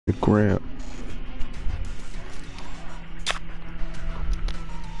Grab.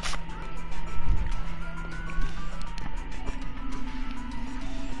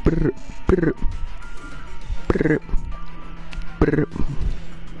 Brr, brr, brr, brr,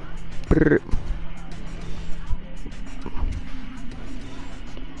 brr.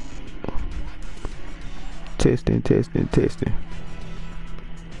 Testing, testing, testing.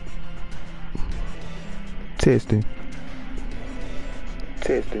 Testing.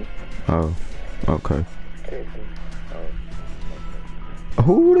 Testing. Oh, okay. Testing.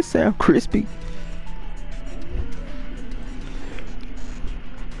 Oh, that sound crispy.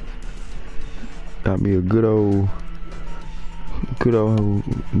 Got me a good old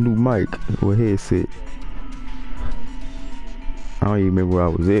new mic or headset. I don't even remember where I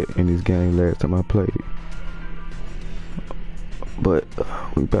was at in this game last time I played. But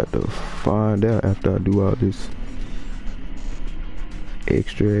we about to find out after I do all this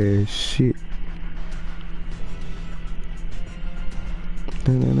extra ass shit.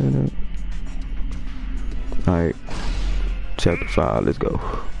 Alright, chapter 5, let's go.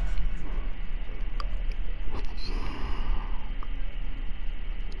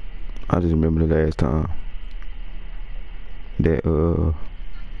 I just remember the last time that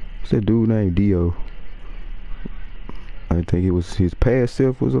what's that dude named Dio? I think it was his past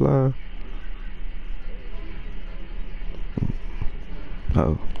self was alive.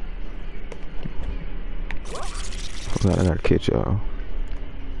 Oh, I gotta catch y'all.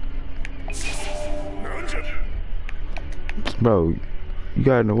 Bro, you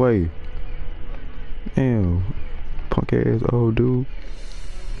got in the way. Damn, punk ass old dude.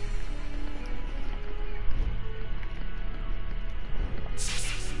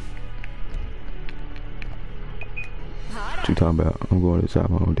 What you talking about? I'm going to stop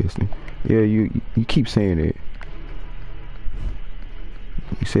my own destiny. Yeah, you keep saying it.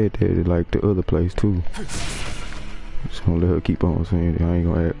 You said that at like the other place too. Just gonna let her keep on saying it. I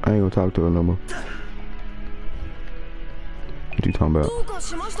ain't gonna talk to her no more. What you talking about?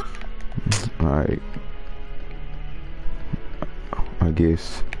 Alright. I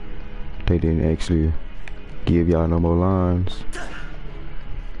guess they didn't actually give y'all no more lines.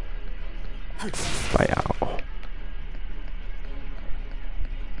 Wow.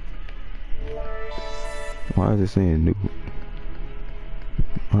 Why is it saying new?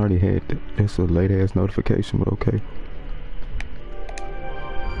 I already had that. That's a late ass notification, but okay.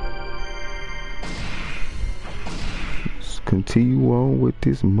 Let's continue on with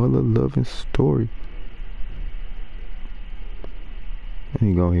this mother loving story. Let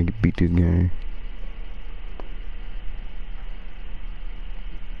me go ahead and beat this game.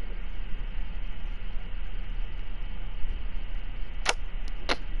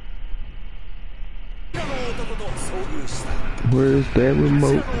 Where's that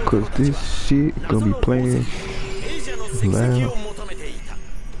remote? Cause this shit gonna be playing loud.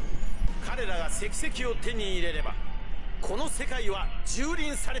 この世界は蹂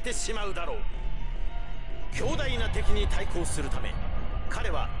躙されてしまうだろう。強大な敵に対抗するため、彼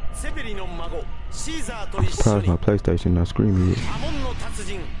はセベリの孫シーザーと一緒に破門の達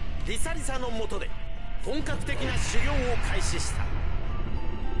人リサリサの下で本格的な修行を開始した。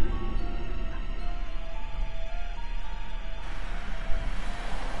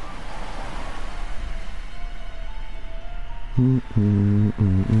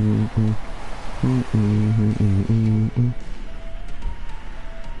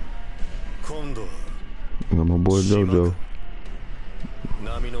Got my boy JoJo.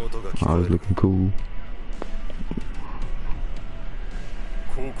 Always looking cool.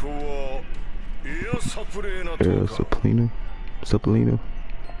 Air Suppelina?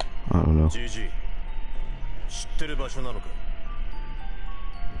 I don't know. 知ってる場所なのか。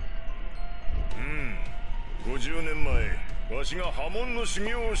50年前、わしが破門の修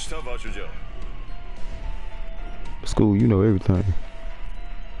行をした場所じゃ。School, you know everything.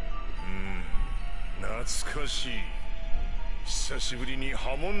 懐かしい。久しぶりに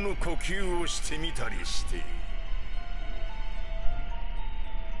破門の呼吸をしてみたりして。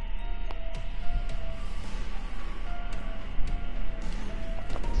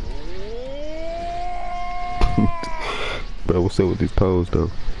Bro, what's up with this pose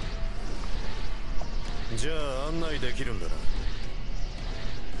though? じゃあ案内できるんだな。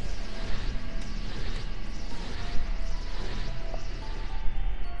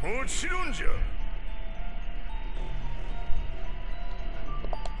もちろんじゃ。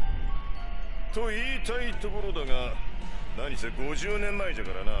と言いたいところだが、何せ50年前じゃ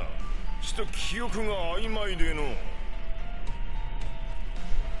からな。ちょっと記憶が曖昧での。や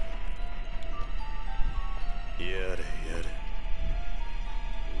れやれ。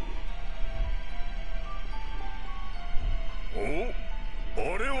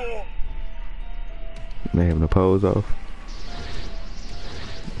the poles off.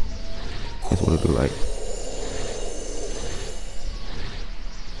 That's what it look like.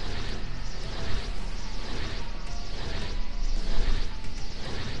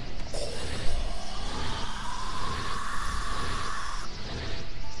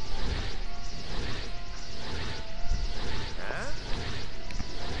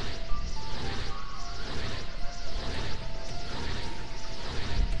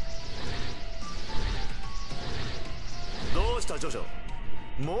 JoJo、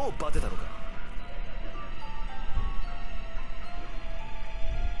もうバテたのか。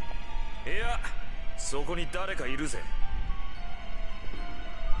いや、そこに誰かいるぜ。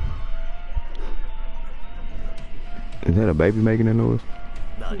Is that a baby making that noise?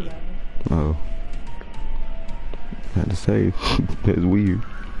 何？ Oh. I had to say, that's weird.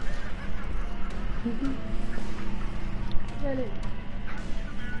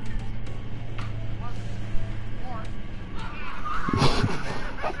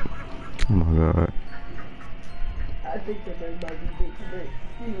 Oh my god. I think that there might be big today.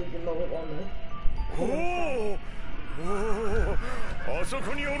 He was the lowest on the. Oh! Oh! あそ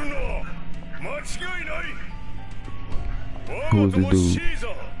こにおるな。間違いない。Who was this dude?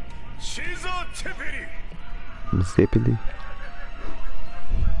 シーザー・チェペリ。Zippily?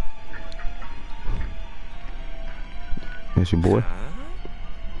 That's your boy?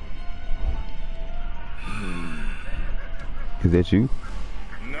 Is that you?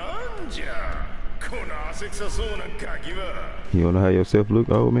 You don't know how yourself look,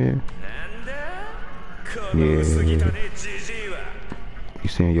 old man? Yeah. You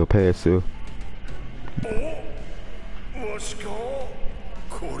seeing your past self?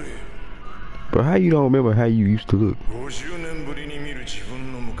 Bro, how you don't remember how you used to look?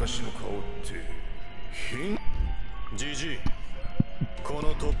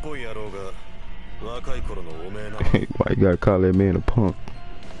 Why you gotta call that man a punk?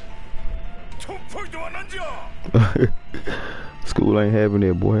 School ain't having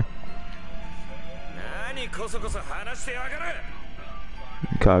that, boy. He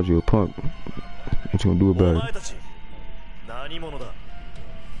called you a punk. What you gonna do about it?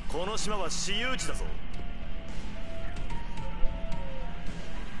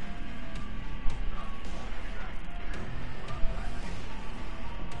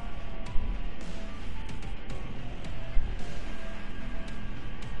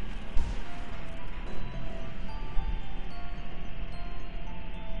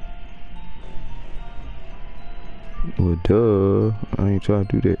 Well, duh. I ain't trying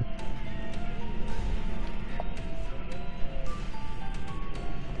to do that.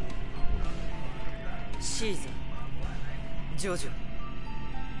 JoJo.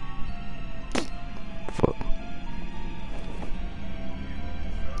 Fuck.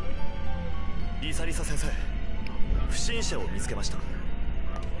 リサリサ先生、不審者を見つけました。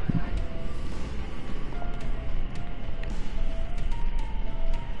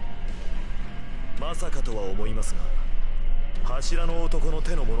まさかとは思いますが、柱の男の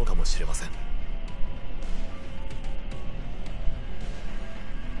手のものかもしれません。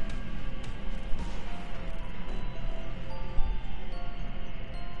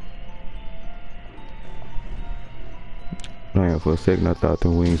Man, for a second I thought the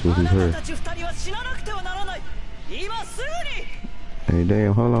wings was his hair. Hey,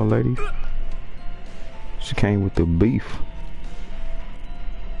 damn, hold on, lady. She came with the beef.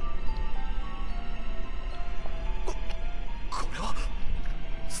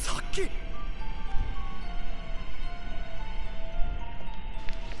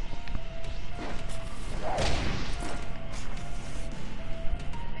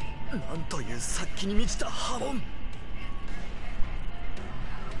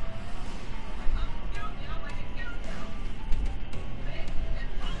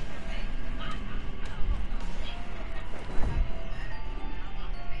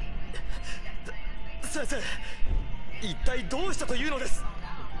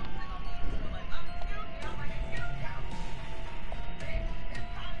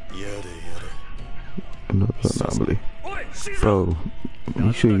 Another anomaly. Bro,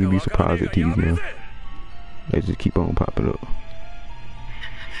 you shouldn't even be surprised at these, man. They just keep on popping up.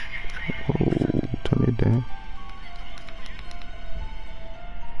 Oh, turn it down.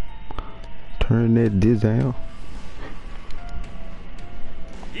 Turn that diz down.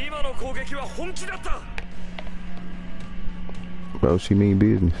 Bro, she mean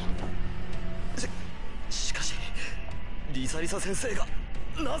business. しかし、リサリサ先生が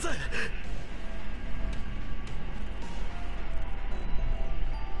なぜ？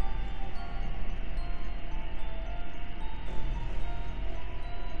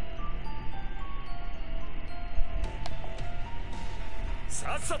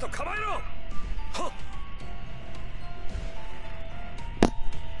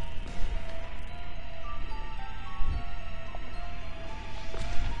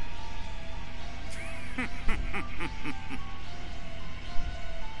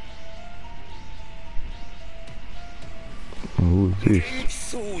 Who is this?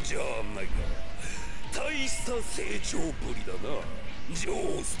 そうじゃないか。大した成長ぶりだな、ジョ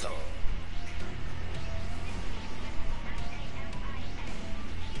ースター。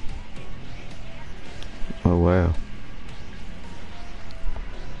Oh wow.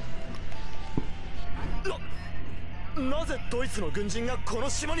 なぜドイツの軍人がこの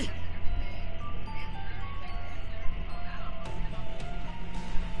島に？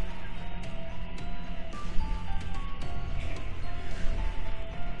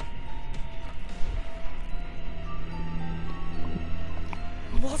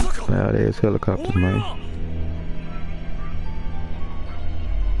まさか。Loud ass helicopters, man.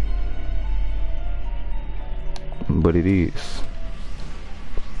 But it is.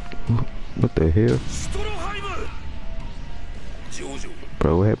 What the hell?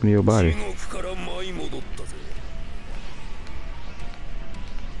 Bro, what happened to your body?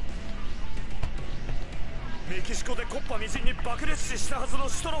 メキシコでコッパみじんに爆裂死したはずの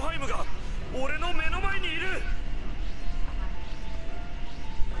シュトロハイムが俺の目の前にいる。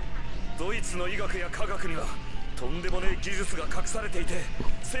ドイツの医学や科学にはとんでもねえ技術が隠されていて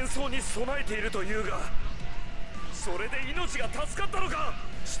戦争に備えているというが、それで命が助かったのか、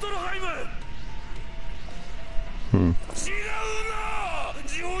シュトロハイム。違うな、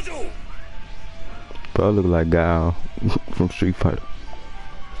ジョジョ。 Probably look like Guile from Street Fighter.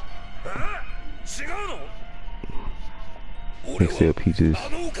 違うの？ Except he just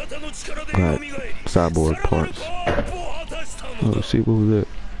got cyborg parts. Oh shit, what was that?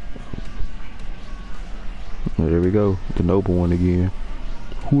 Oh, there we go, the noble one again.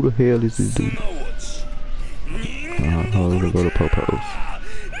 Who the hell is this dude? Oh, let me go to Popo's.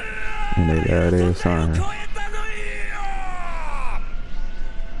 And they loud ass sign.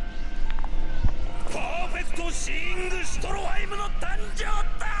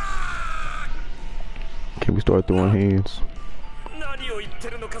 Can we start throwing hands? 何を言って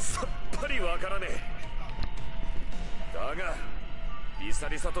るのかさっぱりわからねえ。だがリサ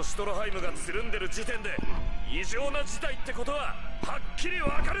リサとシュトロハイムがつるんでる時点で異常な事態ってことははっきり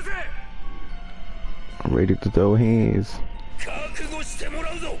わかるぜ。 I'm ready to throw hands. 覚悟しても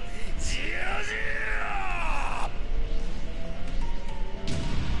らうぞ、ジアジア。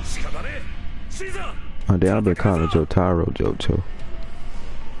仕方ねえ、シーザー。 Oh damn, I've been calling Jotaro JoJo.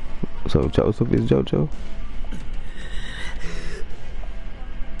 So Joseph is JoJo?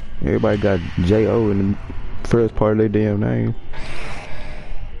 Everybody got J-O in the first part of their damn name.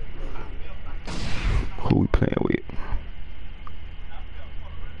 Who we playing with?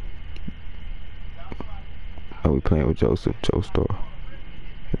 Oh, we playing with Joseph Joestar.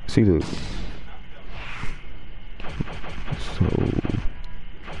 See the... So...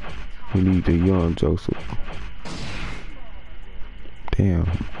 we need the young Joseph. Damn.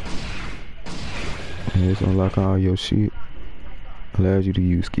 And let's unlock all your shit. Allows you to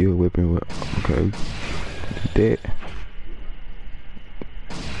use skill weapon. Okay. That.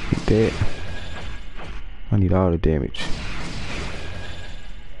 That. I need all the damage.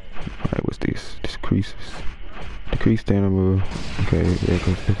 Alright, what's this? This decreases. Decrease stamina. Okay,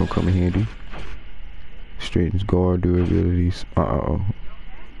 that's gonna come in handy. Straightens guard durabilities. Uh-oh.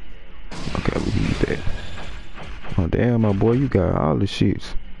 Okay, we can use that. Oh damn, my boy, you got all the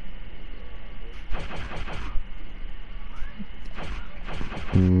shits.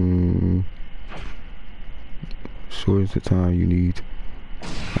 Shortens the time you need.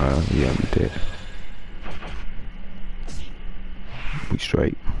 Yeah, I need that. We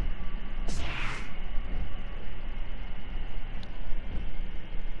straight.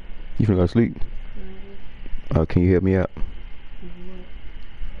 You finna go to sleep? Can you help me out?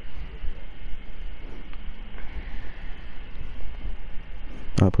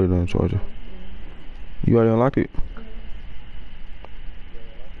 I'll put it on the charger. You already unlocked it?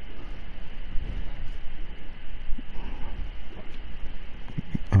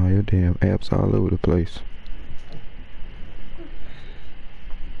 Oh, your damn apps all over the place.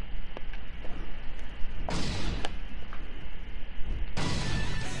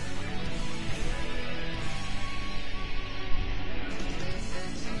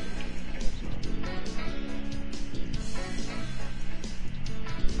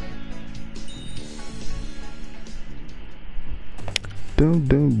 Dum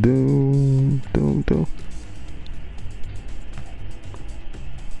dum dum dum dum.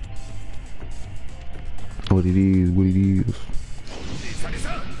 What it is, what it is.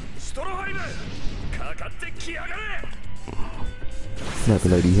 Not to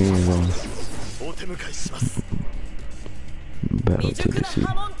lay these hands on. Battle Tennessee.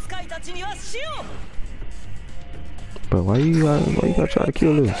 But why you gotta try to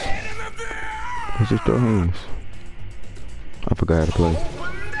kill us? Let's just throw hands. I forgot how to play.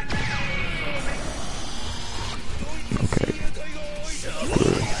 Okay.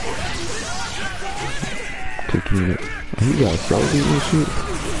 Good. Taking it. He got soldiers and shit.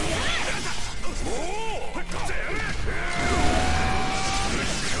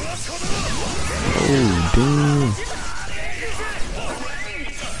 Oh, damn.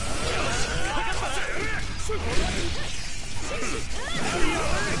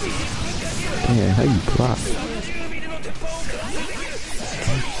 Man, how you block?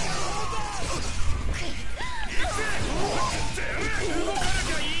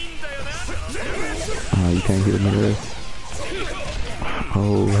 You can't hit me there.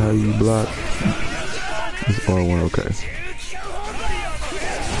 Oh, how you block? It's R1, okay.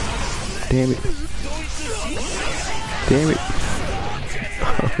 Damn it. Damn it.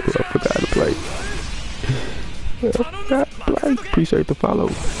 Oh, I forgot to play. I forgot to play. Appreciate the follow.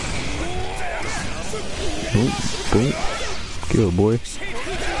 Boom, boom. Get up, boy.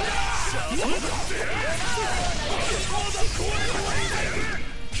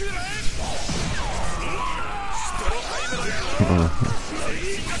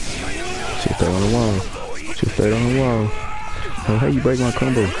 Should stay on the wall. Should stay on the wall. Oh, how you break my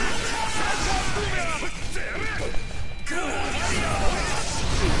combo?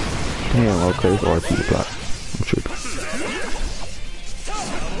 Damn, okay, it's RP to block. I'm tripping.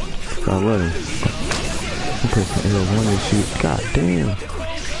 Stop running. I'm pressing L1 and shit. God damn.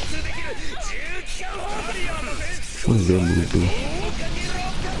 What does that move do?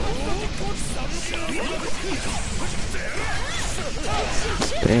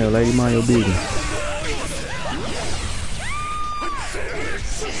 Damn, Lady Mario Biggie.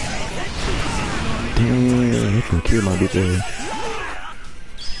 Damn, he can kill my bitch ass.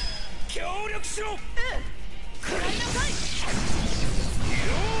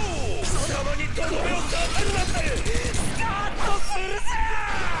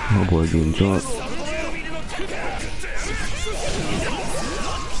 My boy getting drunk.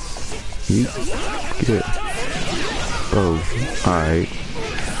 Get it. Oh, alright.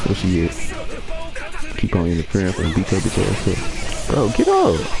 Where she at? Keep on interfering for the beat that bitch ass up. Bro, get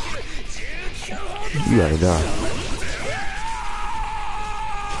up! You gotta die.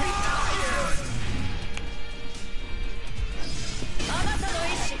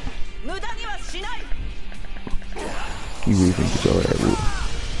 You really think it's alright, bro?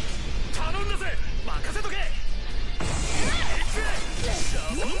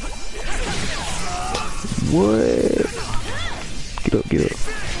 What? Get up, get up.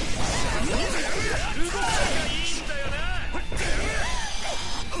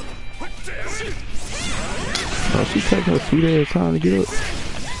 Oh, she's taking her sweet ass time to get up.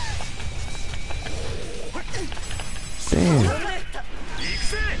 Damn.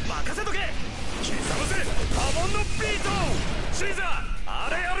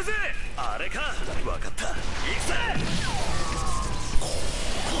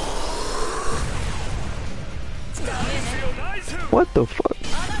 What the fuck?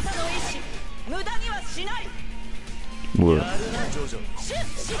 What?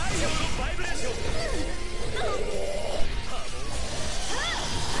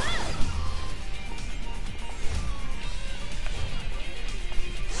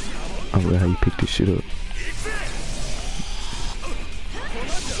 I don't know how you pick this shit up.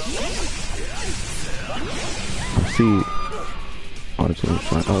 I see it. Oh,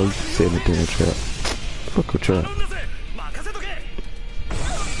 he's setting it in a trap. Fuck a trap.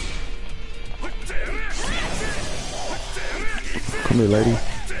 Come here, lady.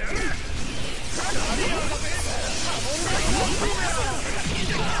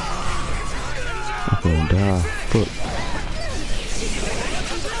 I'm gonna die. Fuck.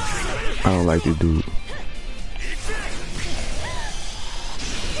 I don't like this dude.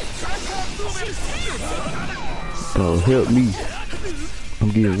 Bro, help me.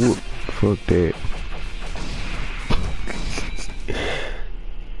 I'm getting whooped. Fuck that.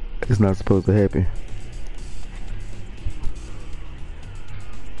 It's not supposed to happen.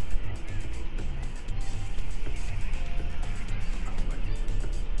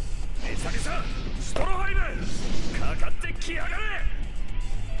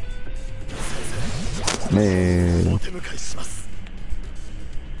 Man.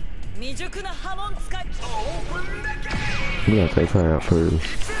 We gotta take her out first.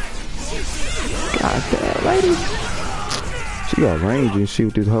 God damn, lady. She got range and shit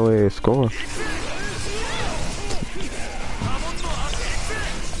with this whole ass scar.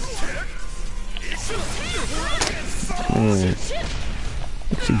 Man,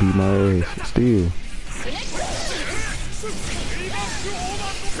 she beat my ass still.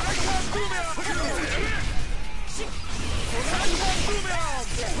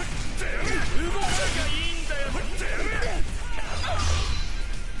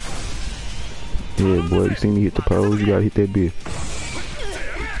 Yeah, boy, you seen me hit the pole, you gotta hit that bitch.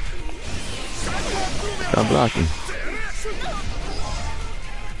 Stop blocking.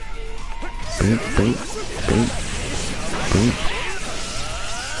 Bink, bink, bink, bink.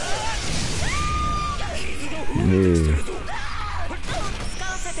 Yeah.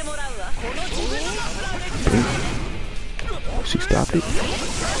 Bink. She stopped it.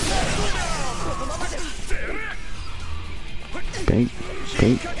 Bink,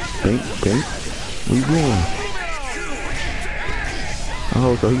 bink, bink, bink. Where you going?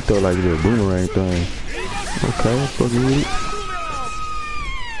 Oh, so he thought like a little boomerang thing. Okay, I'm fucking with it.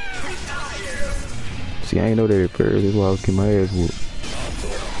 See, I ain't know that at first. That's why I was getting my ass whooped.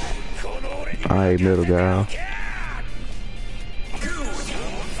 Alright, metal guy.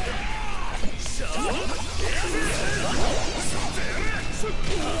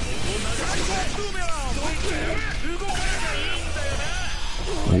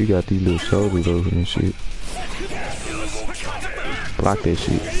 Oh, you got these little shoulders over and shit. Block that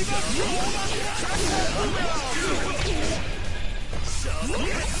shit.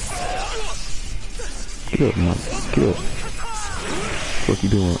 Get up, man. Get up. What you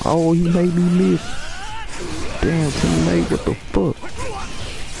doing? Oh, he made me miss. Damn, teammate, what the fuck?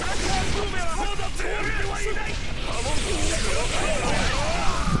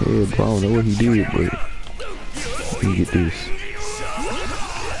 Yeah, bro, I don't know what he did, but let me get this.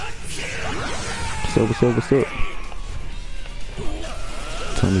 What's up, what's up?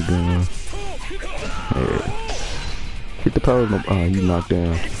 Tommy gun. Yeah. Hit the power. Oh, you knocked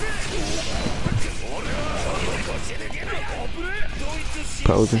down.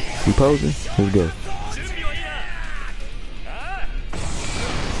 Posing. We posing? Let's go.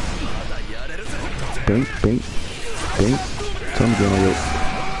 Bink, bink, bink. Tommy gun on your.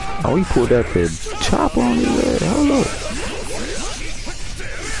 Oh, he pulled that for chop on his head. Hold up.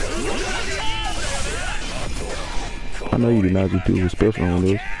 I know you did not just do a special on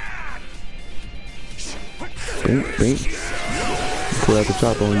this. Bink, bink. Pull out the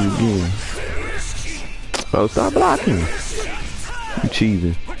chop on you again. Bro, stop blocking. You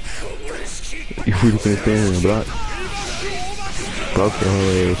cheesing. You really can't stand here and block. Block the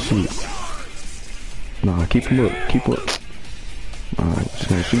whole ass shit. Nah, keep him up. Keep up. Alright, just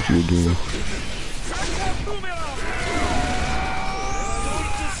gonna shoot you again.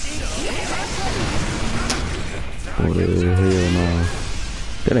 Oh, hell nah.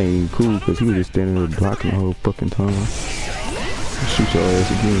 That ain't even cool because he was just standing there blocking the whole fucking time. Shoot your ass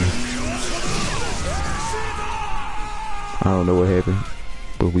again. I don't know what happened,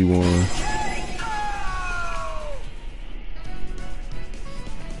 but we won.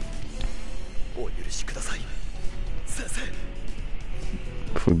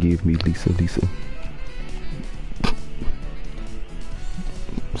 Forgive me, Lisa.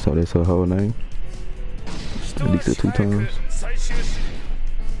 So that's her whole name? Lisa 2 times.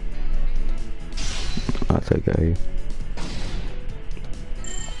 I'll take A.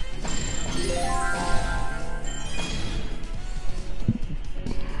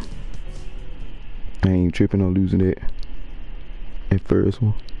 I ain't tripping on losing it at first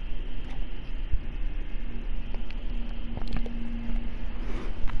one.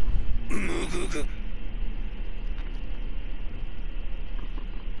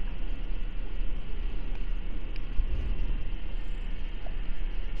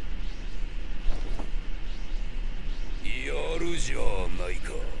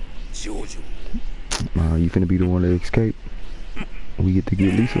 You finna be the one to escape. We get to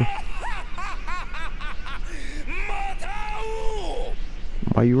get Lisa.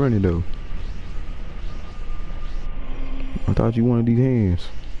 Why you running though? I thought you wanted these hands.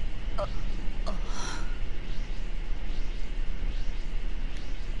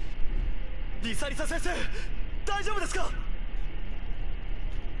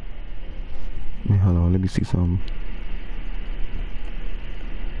 Man, hold on, let me see something.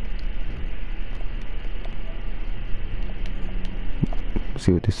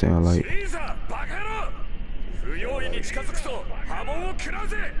 See what this sound like.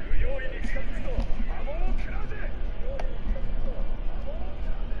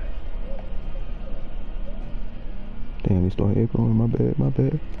 Damn, it started echoing. My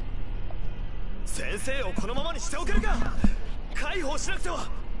bad.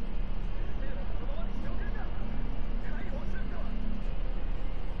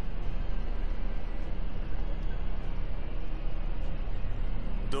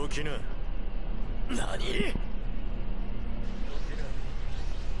 どきな。何？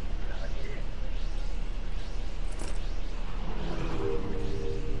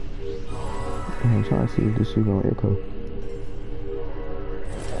 I'm trying to see if this shit gonna echo.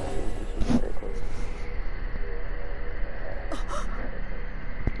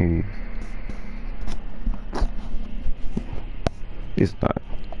 It's not.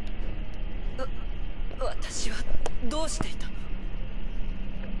 私はどうしていたの?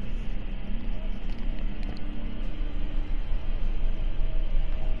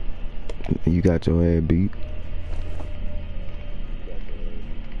 You got your ass beat.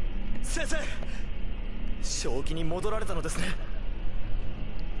 先生、正気に戻られたのですね。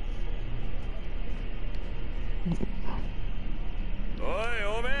おい、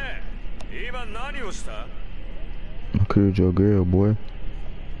おめえ、今何をした？ I killed your girl, boy.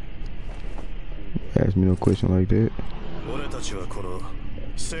 Ask me no question like that. 俺たちはこの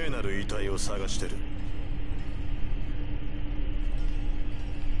聖なる遺体を探してる。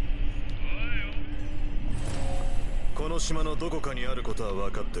この島のどこかにあることは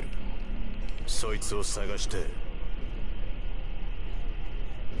分かってる。そいつを探して。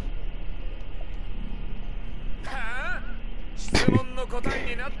はあ？質問の答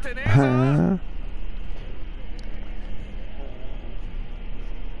えになってねえぞ。はあ？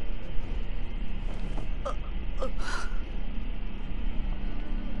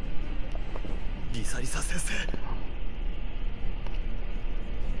リサリサ先生。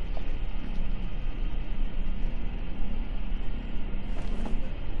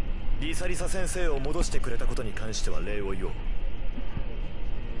リサリサ先生を戻してくれたことに関しては礼を言おう。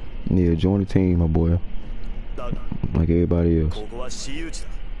Yeah, join the team, my boy. だが、 Like everybody else. ここは私有地だ。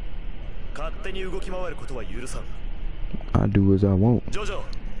勝手に動き回ることは許さん。 I do as I want. ジョジョ、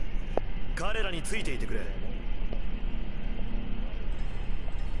彼らについていてくれ。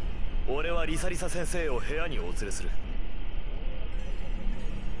俺はリサリサ先生を部屋にお連れする。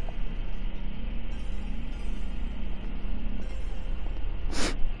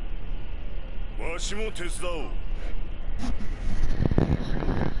わしも手伝おう。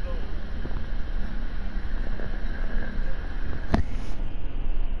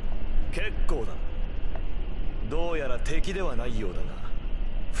結構だ。どうやら敵ではないようだが、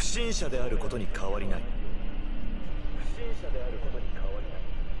不審者であることに変わりない。不審者であることに変わりない。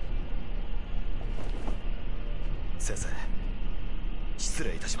先生、失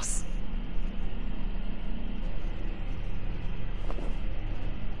礼いたします。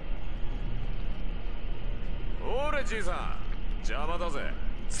おれじいさん、邪魔だぜ。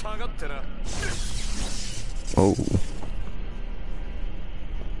下がってな。Oh.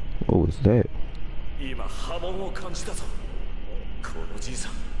 What was that? 今波紋を感じたぞ。このじいさ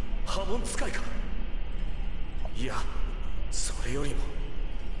ん、波紋使いか。いや、それよりも、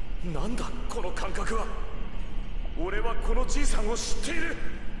なんだこの感覚は。俺はこのじいさんを知っている。い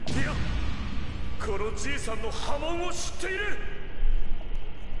や、このじいさんの波紋を知っている。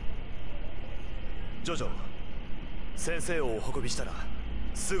ジョジョ、先生をお運びしたら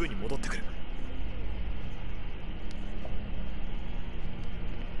すぐに戻ってくる。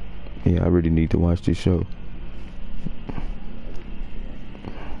 Yeah, I really need to watch this show.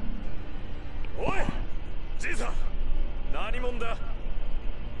 おい、じいさん、何者だ。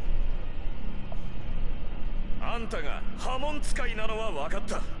あんたが波紋使いなのは分かっ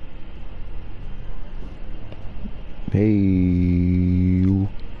た。 Hey,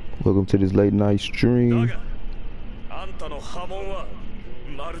 welcome to this late night stream. だが、あんたの波紋は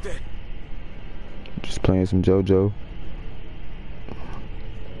まるで Just playing some JoJo.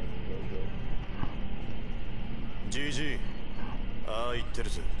 じいじい、ああ言ってる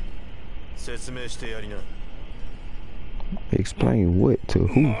ぜ。説明してやりな。 Explain what to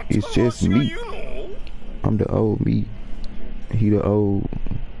who? It's just me. I'm the old me. He the old.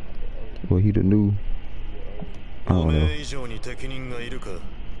 Well, he the new. I don't know. 以上に適任がいるか。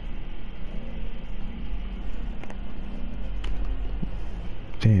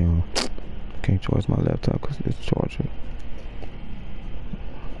 Damn. Can't charge my laptop because it's charging.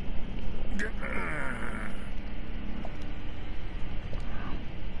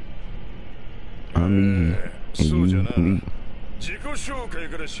 I'm me. And you, me. 自己紹介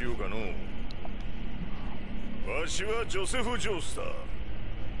からしようかの。わしはジョセフ・ジョースだ。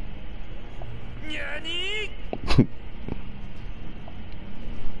にゃに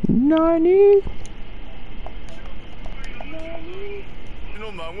Nani?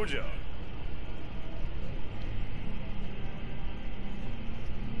 の孫じゃ。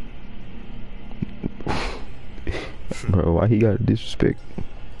 Bro, why he gotta disrespect?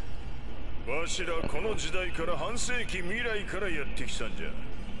 わしらこの時代から半世紀未来からやってきたんじゃ。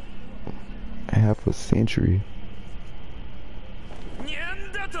half a century. にゃ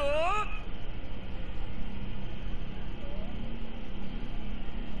んだと。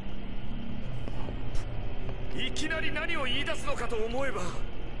いきなり何を言い出すのかと思えば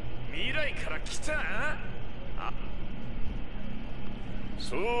未来から来た。あ、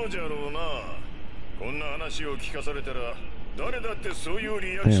そうじゃろうな。こんな話を聞かされたら誰だってそういう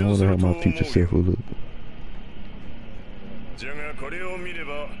リアクシ Man, ョ I ンす wonder る how と my 思う future よ。 self will look. じゃがこれを見れ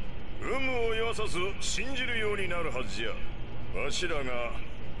ば有無を言わさず信じるようになるはずじゃ。わしらが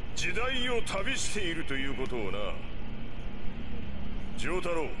時代を旅しているということをな。丈太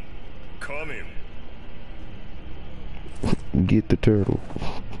郎、亀よ。 Get the turtle.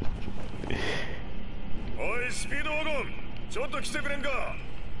 おいスピードワゴン、ちょっと来てくれんか。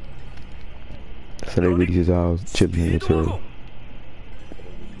 So they really just all chilling in the turtle.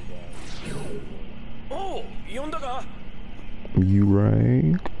 おう、呼んだか。 You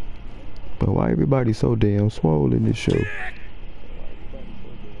right? But why everybody so damn swole in this show?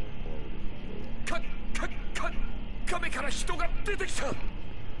 亀から人が出てきた。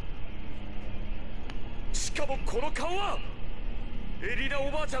しかもこの顔はエリナ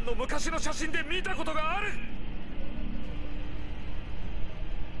おばあちゃんの昔の写真で見たことがある。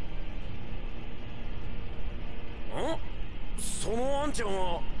ん？そのあんちゃん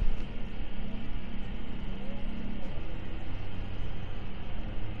は。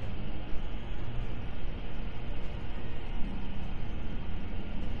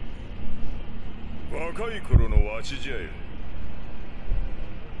若い頃のわしじゃよ。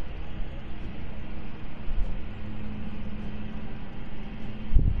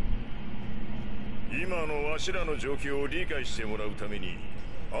今のわしらの状況を理解してもらうために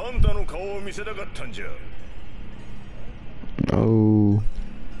あんたの顔を見せたかったんじゃ。 Oh,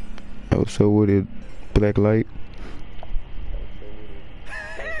 so with it, black light.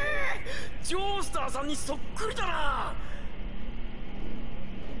 ジョースターさんにそっくりだな。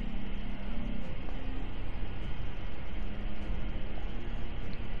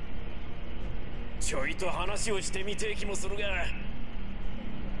ちょいと話をしてみてえ気もするが、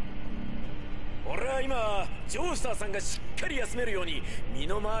俺は今ジョースターさんがしっかり休めるように身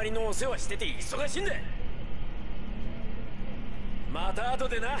の回りのお世話してて忙しいんだ。また後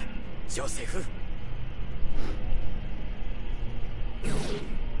でな、ジョセフ。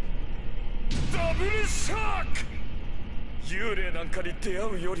ダブルシャーク。幽霊なんかに出会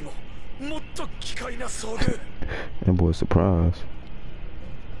うよりももっと奇怪な遭遇。 That boy's surprised.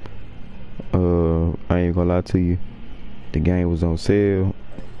 I ain't gonna lie to you. The game was on sale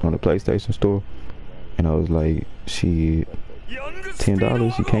on the PlayStation Store, and I was like, "Shit,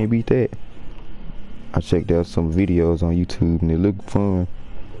 $10, you can't beat that." I checked out some videos on YouTube, and it looked fun,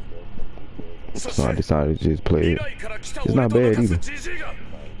 so I decided to just play it. It's not bad either.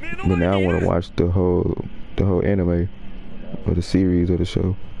 But now I want to watch the whole anime or the series or the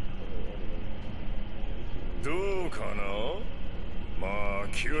show. どうかな。まあ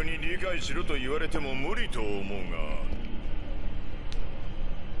急に理解しろと言われても無理と思うが。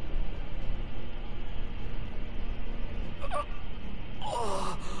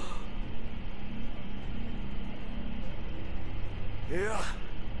いや、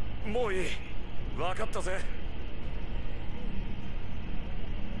もういい。分かったぜ。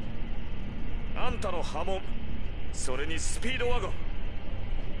あんたの波紋、それにスピードワゴン。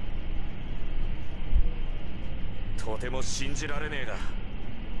とても信じられねえが、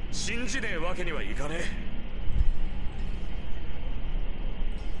信じねえわけにはいかねえ。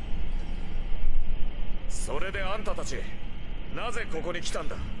それであんたたち、なぜここに来たん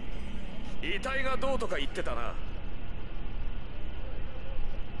だ。遺体がどうとか言ってたな。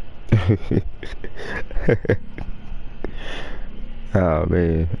Oh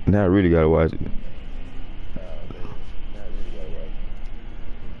man, now I really gotta watch it.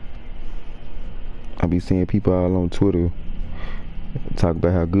 I be seeing people all on Twitter talk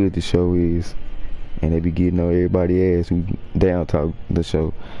about how good the show is, and they be getting on everybody's ass who down talk the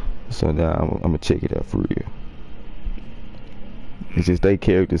show. So now I'm gonna check it out for real. It's just they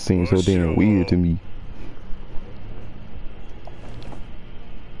characters seem so damn weird to me.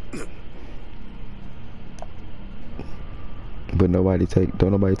 But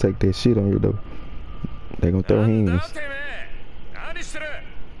don't nobody take that shit on you though. They gonna throw hands. 何してる。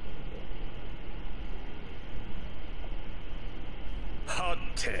はっ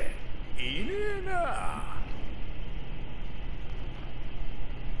ていねえな。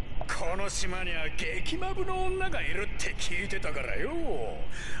この島には激マブの女がいるって聞いてたからよ。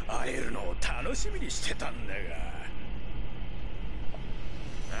会えるのを楽しみにしてたんだが。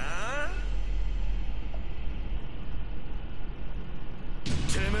ああ？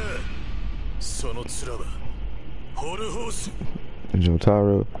てめえ、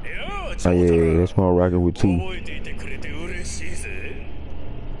Jotaro. Oh yeah, that's my rocking with two.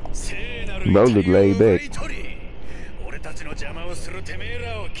 Bro look laid back.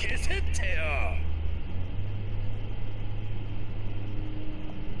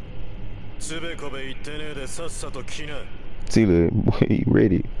 See, look, boy, he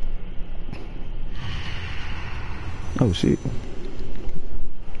ready. Oh shit.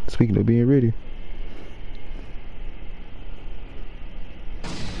 Speaking of being ready.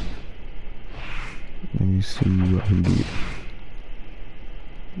 Let me see what he did.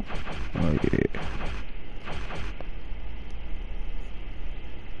 Oh yeah.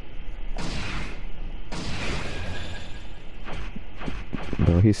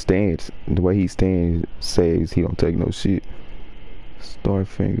 Bro, his stance, the way he stands says he don't take no shit. Star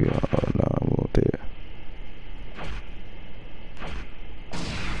finger, oh no, I won't there.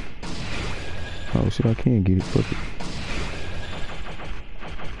 Oh shit, I can't get it, fuck it.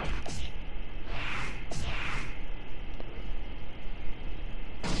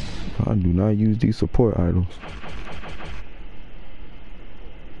 I do not use these support items.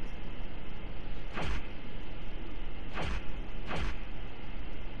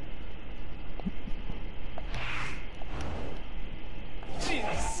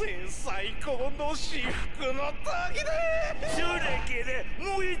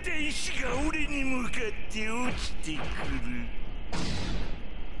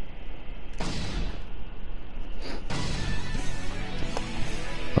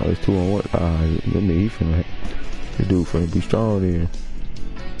 Oh, it's 2-on-1. Let me eat from that. This dude finna be strong then.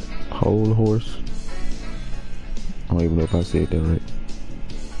 Whole horse. I don't even know if I said that right.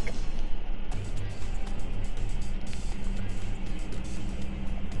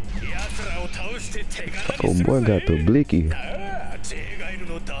 Oh boy, got the blicky.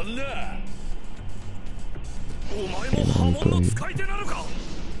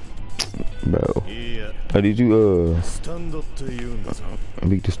 Bro. Did you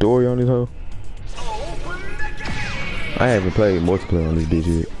beat the story on this hoe? I haven't played multiplayer on this bitch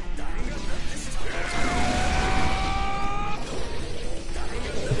yet.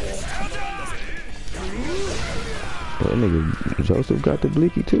 That nigga Joseph got the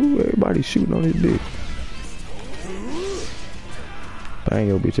blicky too. Everybody shooting on his dick. Bang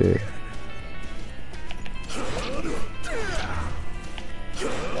your bitch ass.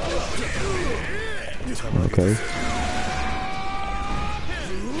 Okay.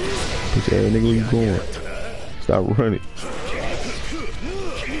 Bitch ass nigga, where you going? Stop running.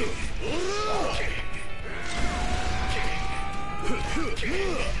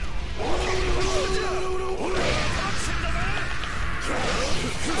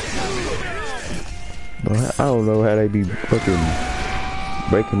 Bro, I don't know how they be fucking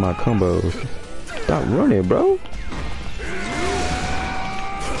breaking my combos. Stop running, bro.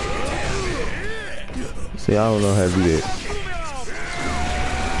 See, I don't know how to do that.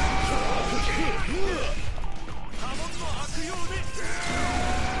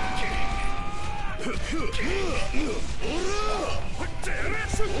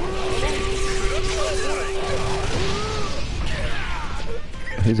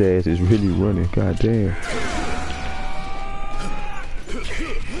 His ass is really running, goddamn.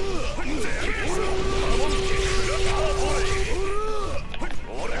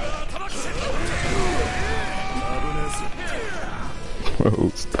 Bro,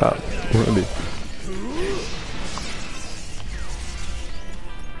 stop running.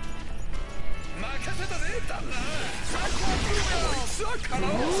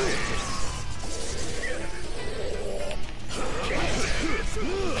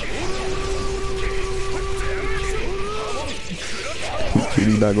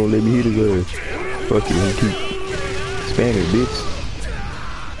 He's not gonna let me hit his ass. Fuck it, I'm keep spamming, bitch.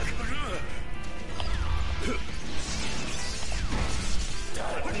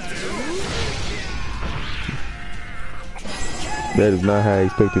 That is not how I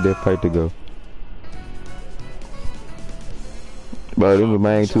expected that fight to go. But them the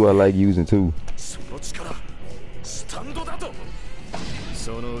main two I like using too.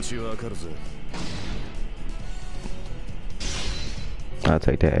 I'll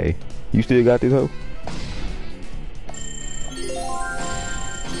take that A. You still got this hoe?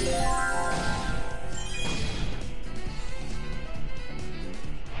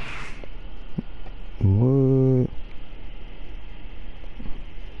 What?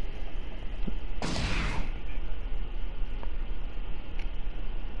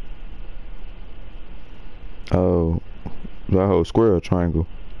 Oh, that whole square or triangle?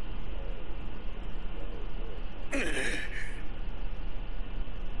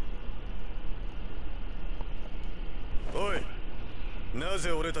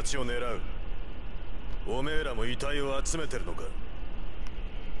 ぜ俺たちを狙う？おめえらも遺体を集めてるのか？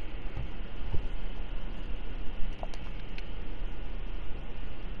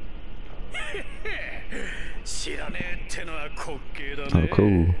知らねえってのは滑稽だね。Oh,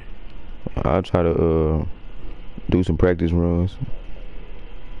 cool. I'll try to do some practice runs.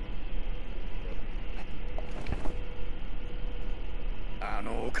 あ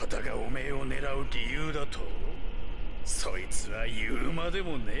のお方がおめえを狙う理由だと？そいつは言うまで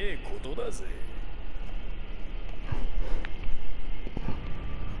もねえことだぜ。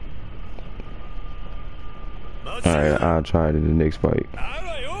Alright, I'll try it in the next fight. あ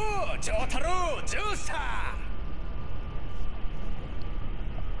らよ、ジョータロウ、ジョーさん。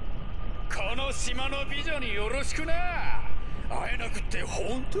この島の美女によろしくな。会えなくって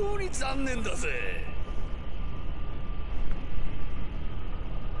本当に残念だぜ。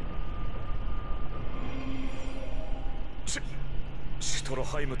シュトロ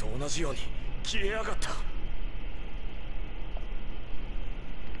ハイムと同じように消えやがった。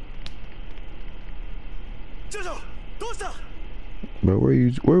ジョジョ、どうした？ Bro,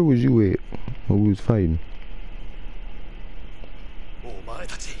 where was you at when we was fighting? お前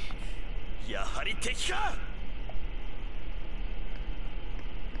たち、やはり敵か？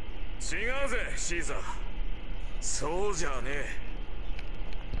違うぜ、シーザー。そうじゃね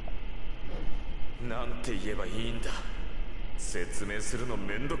え。なんて言えばいいんだ。説明するの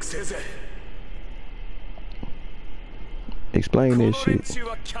めんどくせえぜ。Explain こ that の連 shit. 中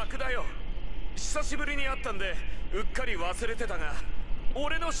は客だよ。久しぶりに会ったんでうっかり忘れてたが、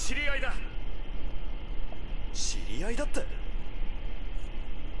俺の知り合いだ。知り合いだって？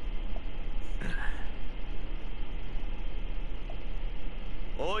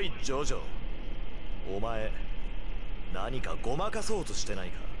おいジョジョ、お前何かごまかそうとしてない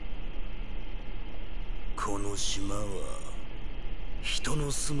か？この島は人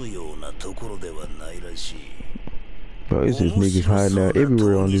の住むようなところではないらしい。 Bro, it's just niggas hiding out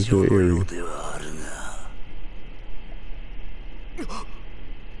everywhere on this little area. ではあるが。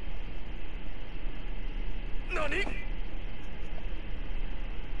何？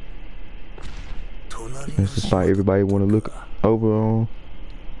 That's the spot everybody want to look over on.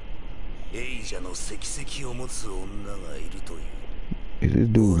 エイジャの石石を持つ女がいるという。 Is this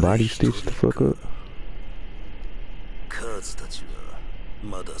dude body stitched the fuck up? カーズたちは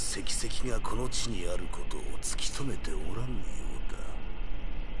まだ石石がこの地にあることを突き止めておらんのようだ。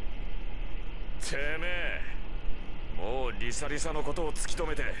てめえ、もうリサリサのことを突き止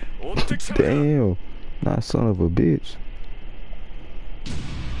めて追ってきたのか。 Damn, not son of a bitch.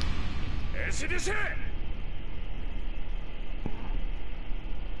 エシディシェ。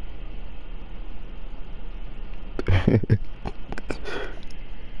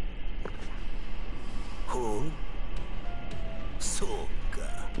ほう、そうか。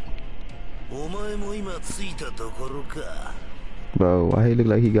お前も今着いたところか。 Bro, why he look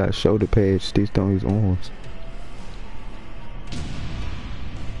like he got shoulder pads stitched on his arms?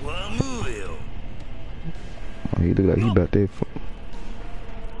 わむえよ。 Oh, he look like he about that.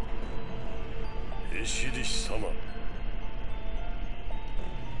 エシディシ様。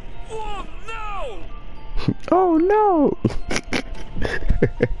Oh no!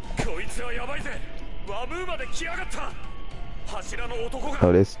 こいつはやばいぜ。ワムーまで来やがった。柱の男が。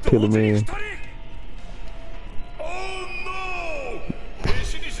 Oh, that's Pillermen.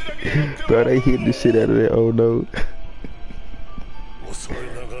 Bro, they hit the shit out of that. Oh no. 恐れ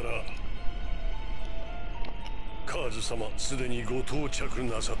ながらカーズ様すでにご到着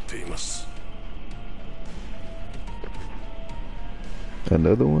なさっています。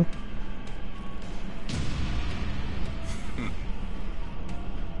 Another one?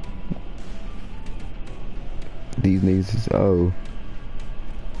 These niggas is oh.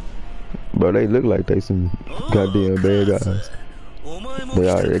 Bro, they look like they some goddamn bad guys. They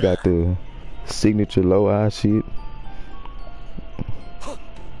already got the signature low eye shit.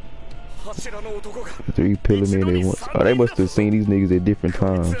 3 Pillermen at once. Oh, they must have seen these niggas at different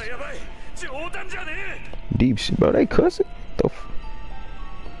times. Deep shit, bro. They cussing? The f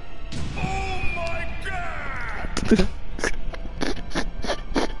Oh my god!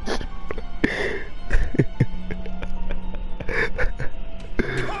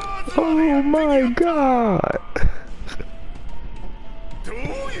 Oh my god! どうい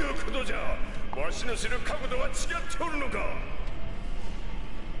うことじゃ。わしの知る角度は違っておるのか。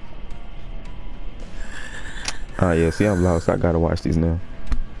 Ah, yeah, see, I'm lost. I gotta watch these now.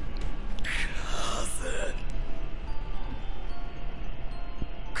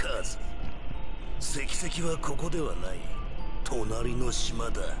 カズ、石石はここではない。隣の島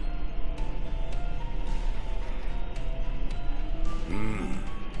だ。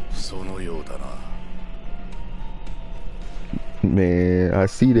Man, I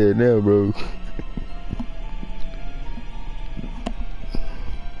see that now, bro.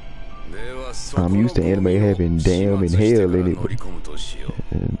 I'm used to anime having damn and hell in it.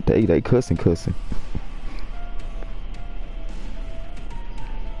 They cussing.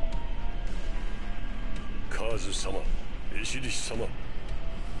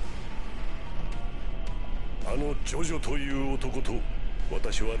 JoJo という男と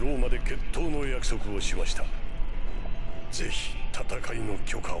私はローマで決闘の約束をしました。ぜひ戦いの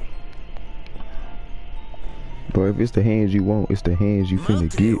許可を。Bro, if it's the hands you want, it's the hands you finna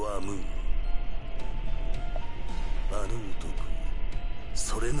get.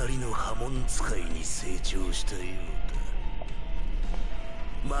 それなりの刃文使いに成長したよ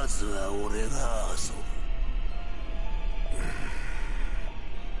うだ。まずは俺が遊ぶ。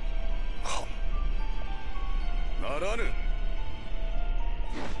ならぬ。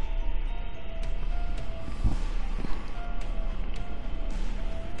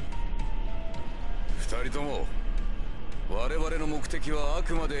二人とも我々の目的はあ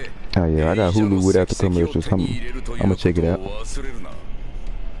くまで。Oh yeah, I got Hulu without the commercials. I'm gonna check it out.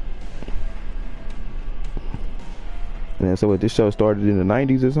 Man, so what, this show started in the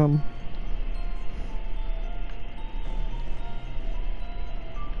 90s or something?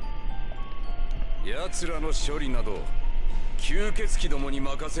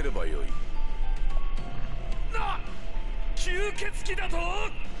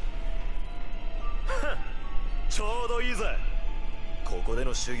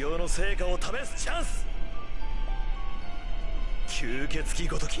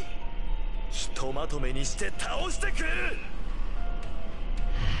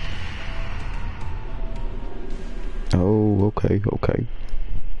 Oh, okay.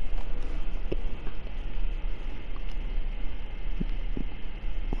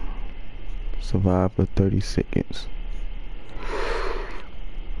 Survive for 30 seconds.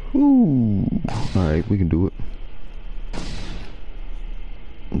 Ooh. Alright, we can do it.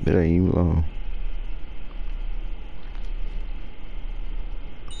 That ain't even long.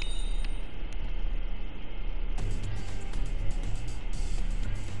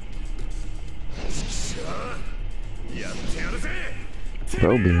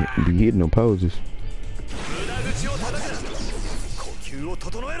 Bro, be hitting them poses.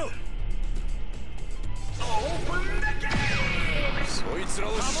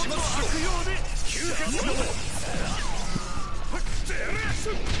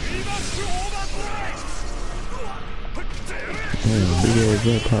 Damn, big ass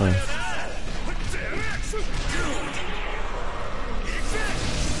vampire.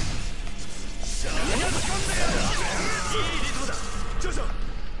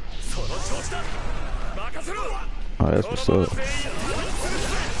 Oh, that's what's up.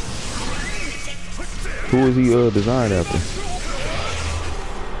 Who is he designed after?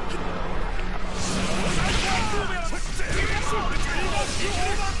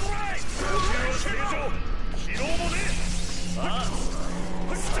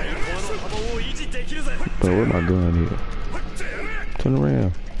 Bro, where my gun here? Turn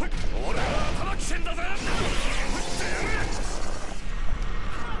around.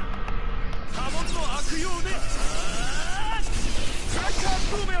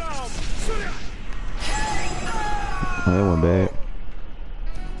 Oh, that went bad.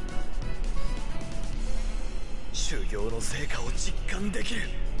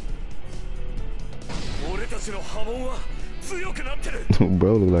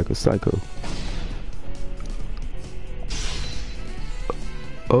 Bro, look like a psycho.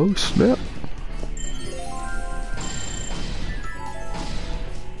 Oh snap.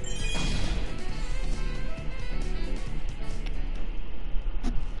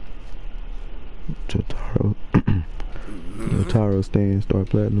 Jotaro stand, start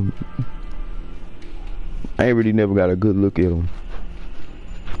platinum. I ain't really never got a good look at him.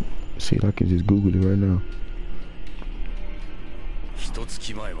 See, I can just Google it right now.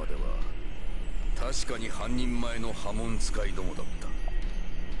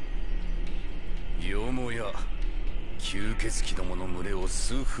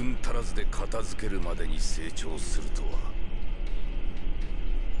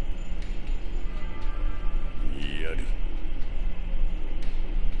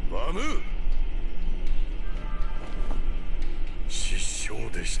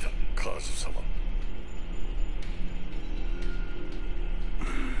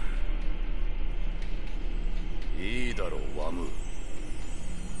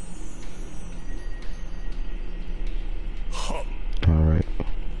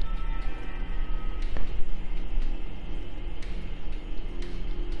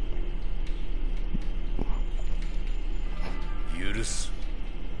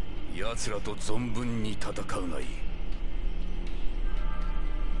 奴らと存分に戦うがいい。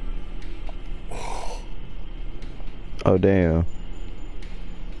Oh damn.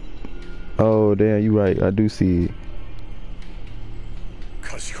 Oh damn, you right. I do see it.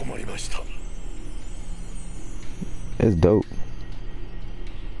 かしこまりました。 It's dope.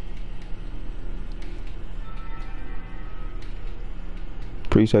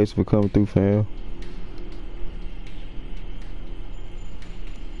 Appreciate you for coming through, fam.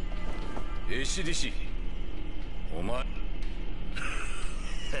 石弟子、お前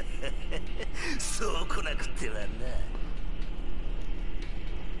そう来なくてはな。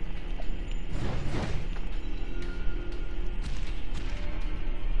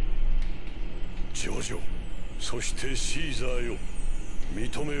ジョジョ、そしてシーザーよ、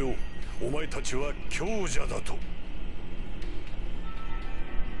認めよう。お前たちは強者だと。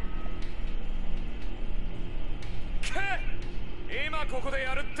今ここで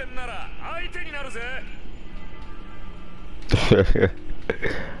やるってんなら相手になるぜ。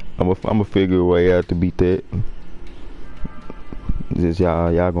I'm a figure a way out to beat that. Just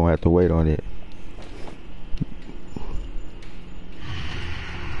y'all gonna have to wait on it.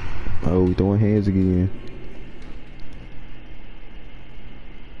 Oh, we throwing hands again.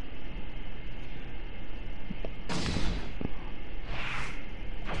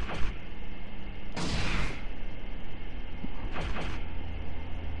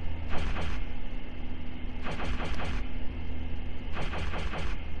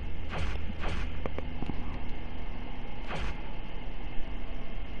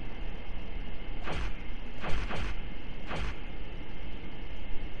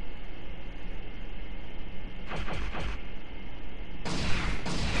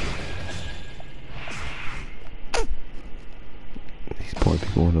 These poor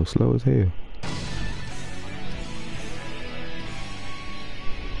people are no slow as hell.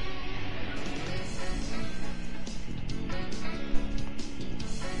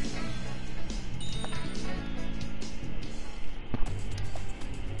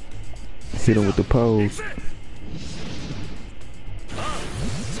 Hit him with the pose.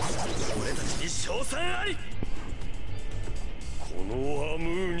 俺たちに賞賛あり。このア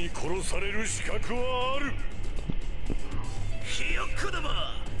ムーに殺される資格はある。ひよっこども、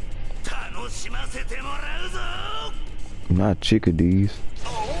楽しませてもらうぞ。 Not chickadees. I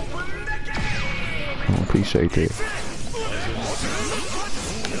don't appreciate that.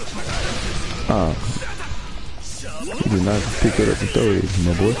 You did not pick it up and throw it,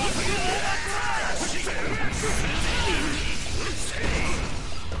 my boy.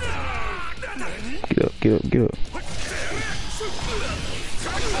 Get up, get up, get up.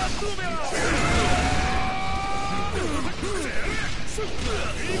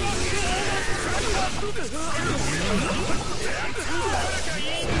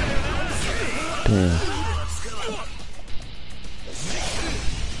 Damn.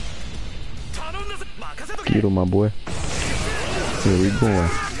 Get him, my boy. Where we going?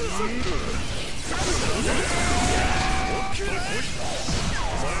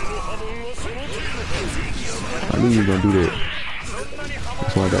 I knew you were gonna do that.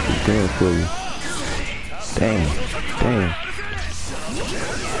 That's why I got this gun for you. Damn, damn.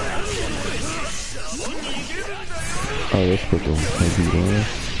 Oh, that's what the heck you doing?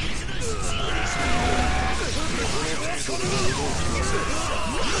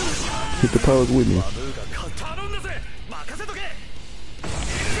 Hit the pose with me.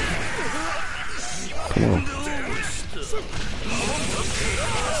 Come on.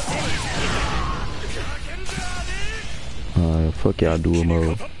 Fuck y'all dual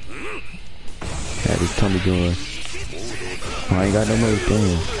mode. Got this tummy gun. Oh, I ain't got no more.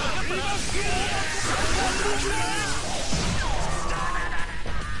 Damn.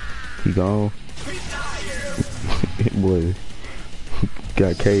 He gone. Boy.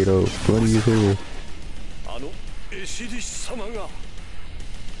 Got KO'd. Funny as hell.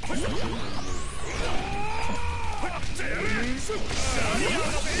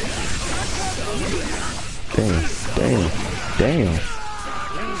 Damn, damn, damn,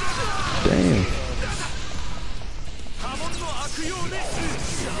 damn.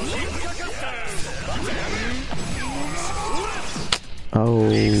 Oh,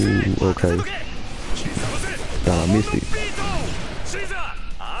 okay. I missed it.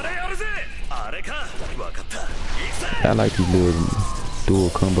 I like these little dual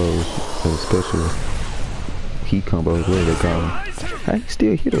combos, special heat combos, whatever they call them. I can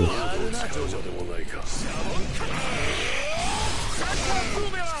still hit us.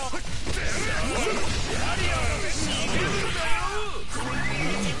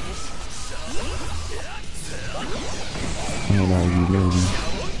 I don't know how you know these.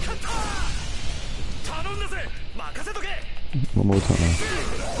 One more time.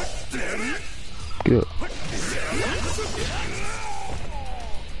 Get up.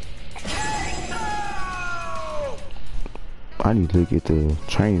 I need to get the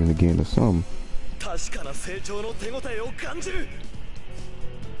training again or something. 確かな成長の手応えを感じる。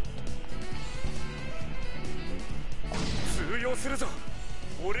通用するぞ。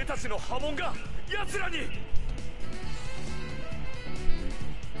俺たちの波紋が奴らに。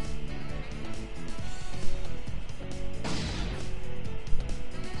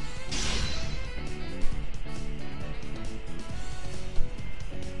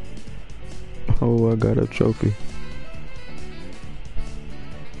Oh, I got a trophy.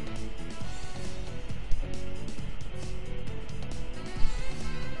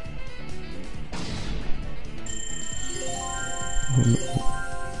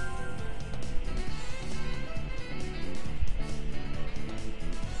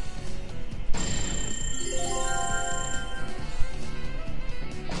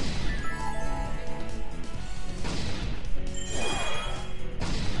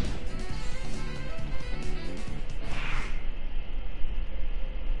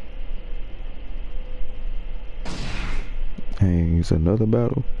 Dang, it's another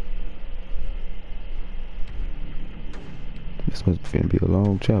battle. This must finna be a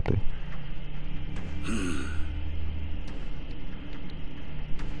long chapter.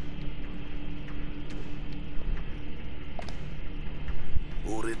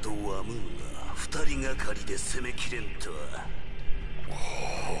 俺とワムーが二人がかりで攻めきれんとは。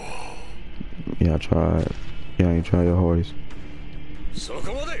Yeah, I tried. Yeah, I ain't tried your hardest. そ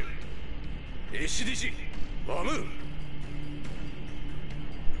こまで。ACDC、ワムー。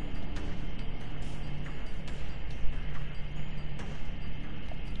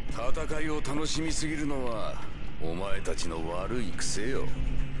戦いを楽しみすぎるのはお前たちの悪い癖よ。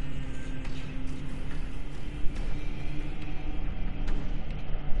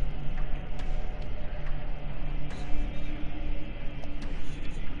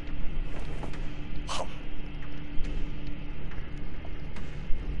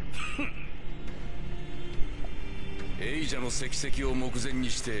エイジャの石石を目前に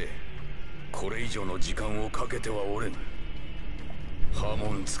してこれ以上の時間をかけてはおれぬ。波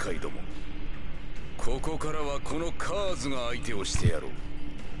紋使いども、ここからはこのカーズが相手をしてやろう。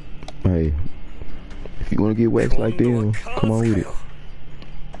 Hey, if you wanna get waxed like them, come on with it.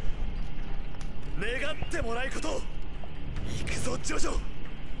 願ってもないこと。行くぞジョジョ。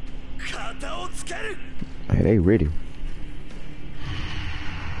肩をつける。 Hey, they ready.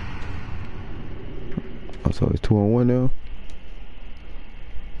 Oh, so it's 2-on-1 now.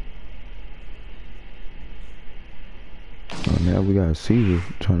 Oh, now we got Caesar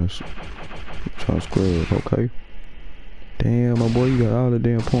trying to scrub. Okay. Damn, my boy, you got all the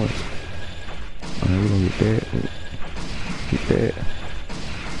damn points. Alright, we're gonna get that. Get that.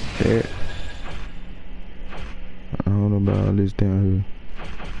 That. I don't know about all this down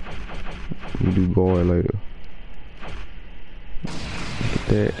here. We do guard later. Get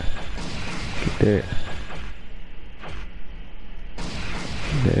that. Get that.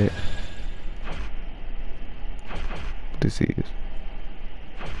 That. This is.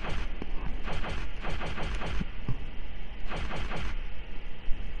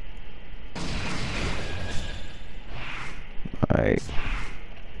 Alright.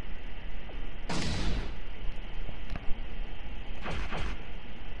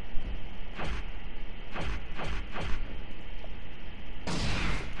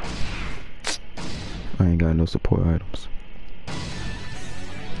 I ain't got no support items.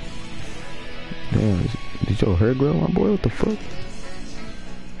 Damn, did your hair grow, my boy? What the fuck?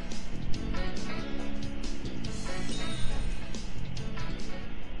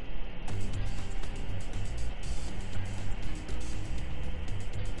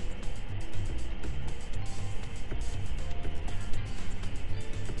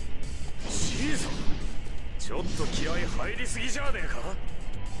 Jesus, ちょっと気合い入りすぎじゃねえか。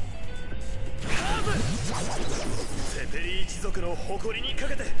カーブ。セペリ一族の誇りにか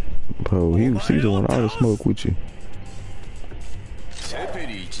けて。 Bro, Caesar want all the smoke with you.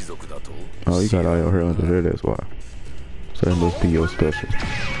 Oh, you got all your hair under there, that's why. So that must be your special.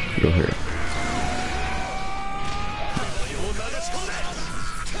 Your hair.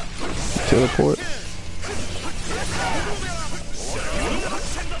 Teleport.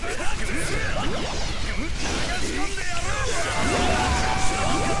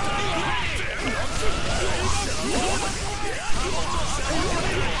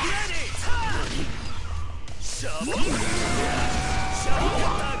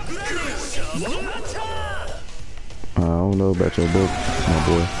 I don't know about your book, my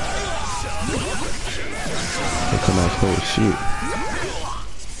boy. They come out cold shit.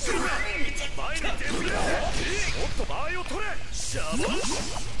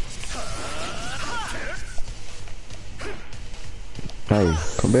 Hey,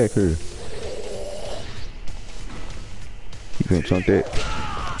 come back here. You gonna jump that?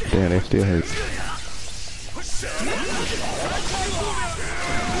 Damn, that still hurts.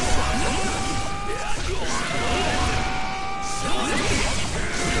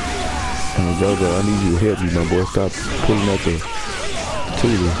 JoJo, I need you to help me, my boy. Stop pulling out the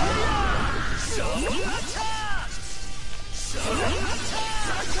toolie.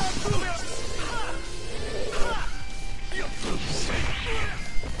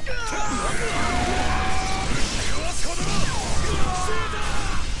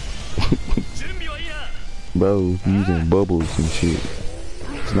 Bro, using bubbles and shit.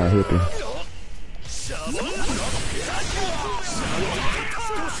 It's not helping.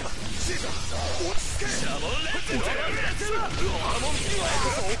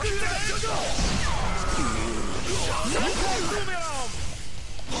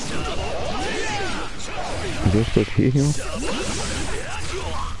 Is that supposed to hit him?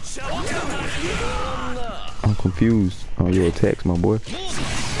 I'm confused on your attacks, my boy.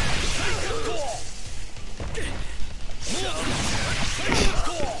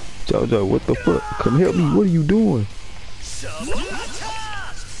 JoJo, what the fuck? Come help me. What are you doing?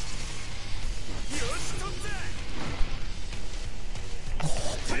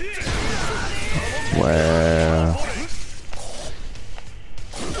 Wow.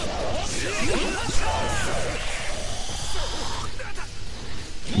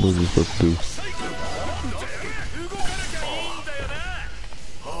 What was he supposed to do?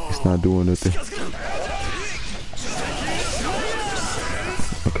 It's not doing nothing.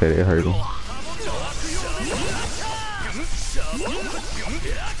 Okay, that hurt him.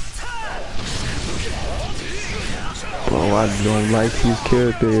 Oh, I don't like his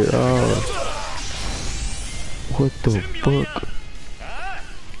character at all. What the fuck?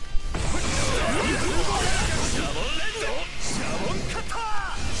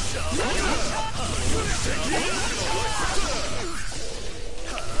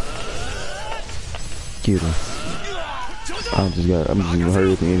 Get him. I'm just gonna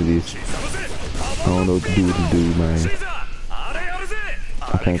hurry at the end of this. I don't know what to do with this dude, man.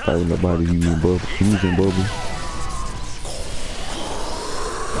 I can't fight with nobody using bubbles.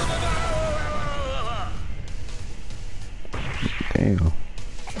 Damn.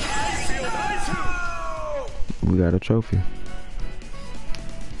 We got a trophy.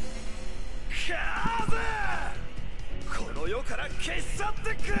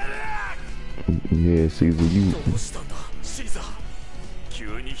 Yeah, Caesar, you.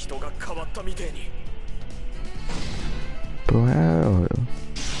 Bro, how?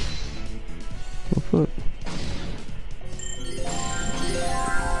 What the fuck?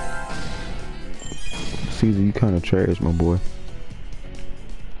 Caesar, you kind of trash, my boy.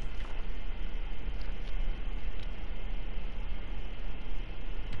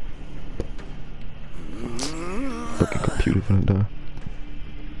 Fucking computer gonna die.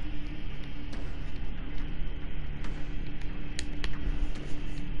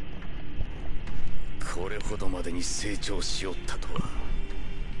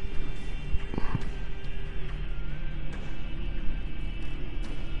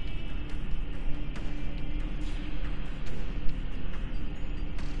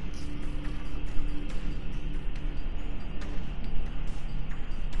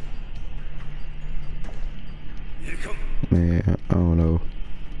 Man, I don't know.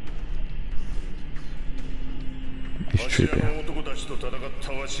 He's tripping.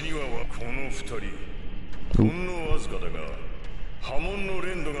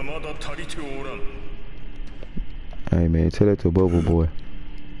 Hey man, tell that to a bubble boy.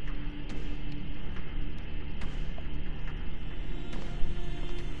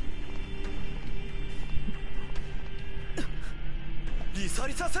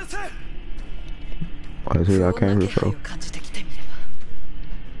 I said I can't control.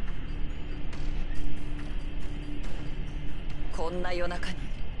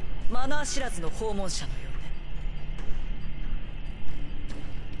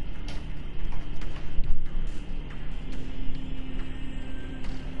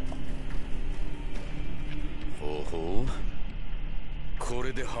 Oh, こ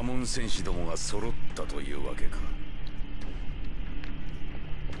れで波紋戦士どもが揃ったというわけか。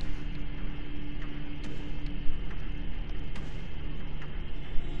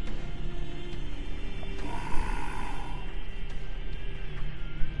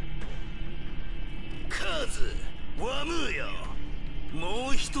カズ、ワムーよ。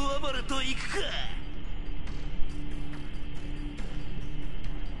もう一暴れと行くか。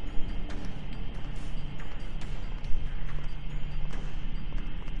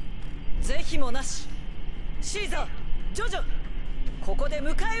もなし。シーザー、ジョジョ、ここで迎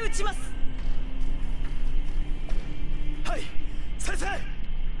え撃ちます。はい、先生。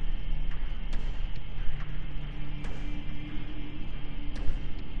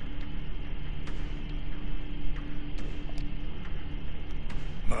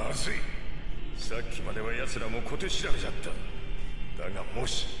まずい。さっきまでは奴らも小手調べじゃった。だがも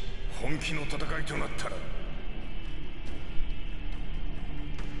し本気の戦いとなったら、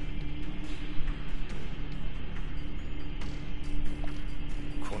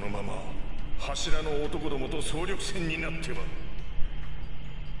このまま柱の男どもと総力戦になっては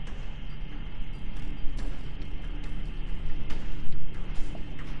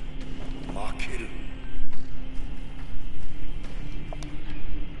負ける。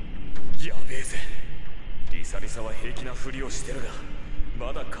やべえぜ。リサリサは平気なふりをしてるが、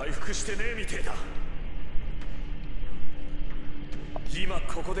まだ回復してねえみてえだ。今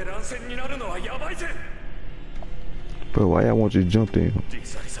ここで乱戦になるのはやばいぜ。 Bro, why y'all want you to jump in? リ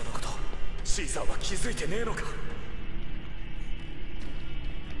サリサのことシーザーは気づいてねえのか。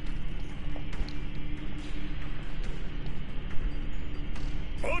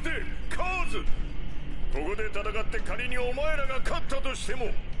待てカーズ、ここで戦って仮にお前らが勝ったとしても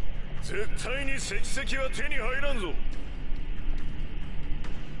絶対に石石は手に入らんぞ。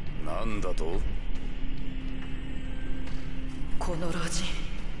なんだと。この老人、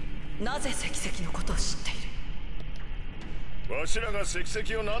なぜ石石のことを知っている。わしらが石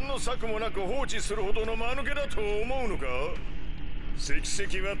石を何の策もなく放置するほどの間抜けだと思うのか。石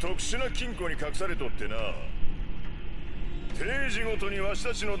石は特殊な金庫に隠されとってな。定時ごとにわし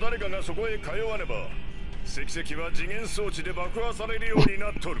たちの誰かがそこへ通わねば石石は次元装置で爆破されるようにな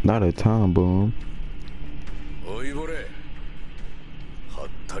っとる。 Not a time bomb. おいぼれ、はっ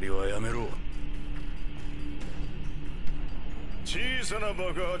たりはやめろ。小さな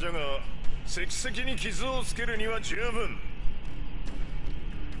爆破じゃが石石に傷をつけるには十分。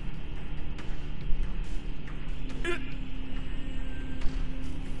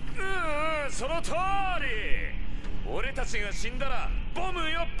その通り。俺たちが死んだらボム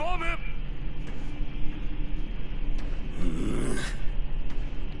よボム。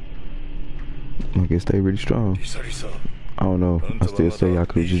I guess they really strong. リサリサ、 I don't know. I still say y'all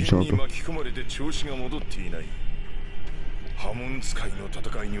could just jump に him. 巻き込まれて調子が戻っていない。波紋使いの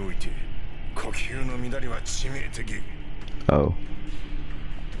戦いにおいて呼吸の乱れは致命的。 Oh.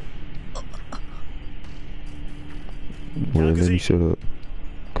 Well, let me shut up.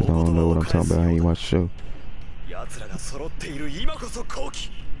 Cause I don't know what I'm talking about. I ain't watched the show. 奴らが揃っている今こそ好機。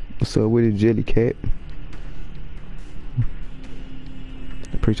 What's up with it, Jelly Cat?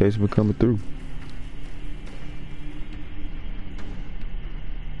 Appreciate you for coming through.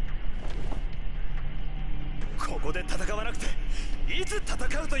 ここで戦わなくていつ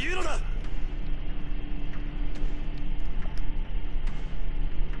戦うというのだ。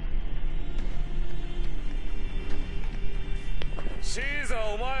シーザ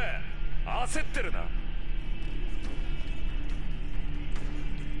ー、お前焦ってるな。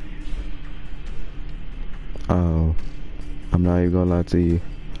I'm not even gonna lie to you.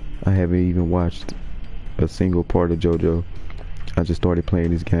 I haven't even watched a single part of JoJo. I just started playing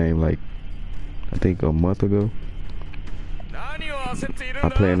this game like I think a month ago. I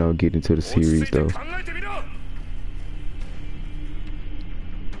plan on getting to the series though.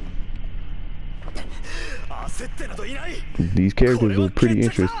 These characters are pretty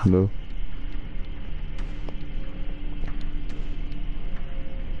interesting though.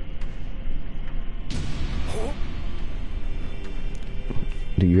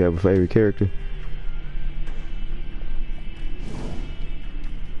 Do you have a favorite character?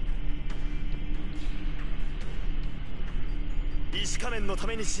 Ishikamenのた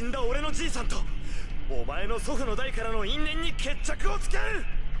めに死んだ俺のじいさんとお前の祖父の代からの因縁に決着をつける。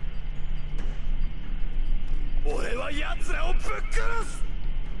俺は奴らをぶっ殺す。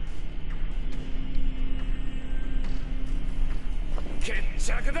決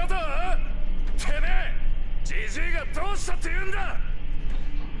着だと。てめえジジイがどうしたって言うんだ。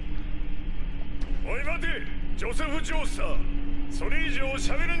おい待てジョセフ・ジョースター、それ以上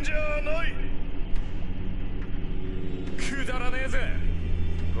喋るんじゃない。くだらねえぜ。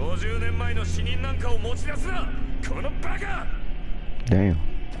50年前の死人なんかを持ち出すなこのバカ。 Damn.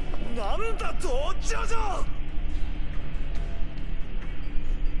 なんだとジョジョ。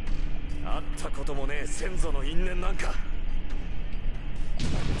会ったこともねえ先祖の因縁なんか。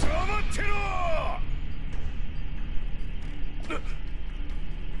黙ってろ。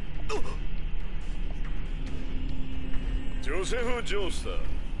ジョセフ・ジョースタ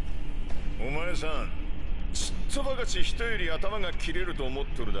ー、お前さんちっとばかし人より頭が切れると思っ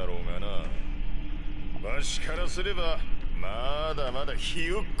とるだろうがな。わしからすればまだまだひ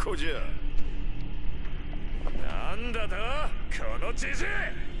よっこじゃ。なんだとこのじじい。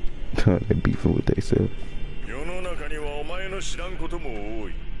They're beefing with themselves. 世の中にはお前の知らんことも多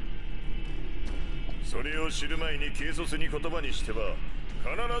い。それを知る前に軽率に言葉にしては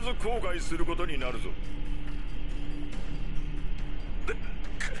必ず後悔することになるぞ。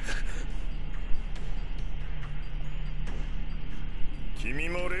君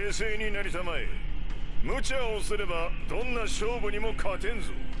も冷静になりたまえ。無茶をすればどんな勝負にも勝てんぞ。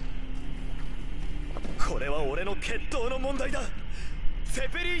これは俺の血統の問題だ。セ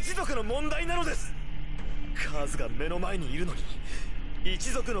ペリ一族の問題なのです。カーズが目の前にいるのに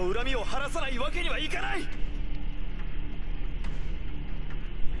一族の恨みを晴らさないわけにはいかない。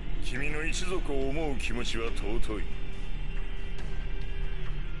君の一族を思う気持ちは尊い。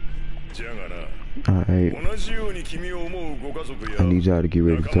じゃがな、 Alright. 同じように君を思うご家族や I need y'all to get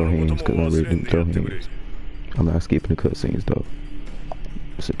ready to throw hands because I'm 仲間の ready こと to も throw 忘れんでやってくれ。 hands. I'm not skipping the cutscenes though.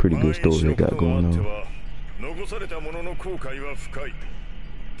 It's a pretty good story they got going on. 残された者の後悔は深い。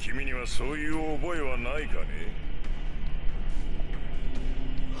君にはそういう覚えはないかね。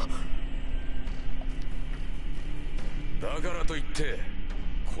だからといって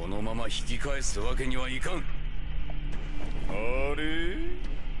このまま引き返すわけにはいかん。あれ、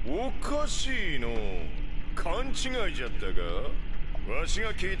おかしいの。勘違いじゃったか。わし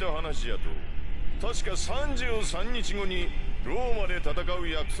が聞いた話じゃと、確か33日後にローマで戦う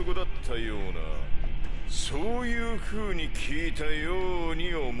約束だったような、そういう風に聞いたよう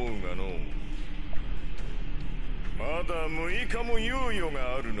に思うがの。まだ6日も猶予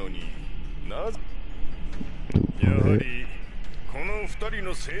があるのになぜ。やはりこの2人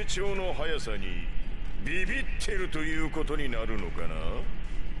の成長の速さにビビってるということになるのかな。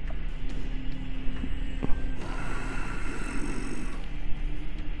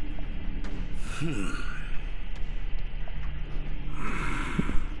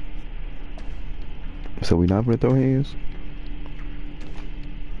So we not gonna throw hands?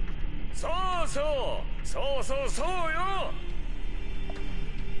 そうよ。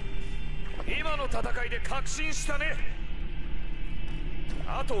今の戦いで確信したね。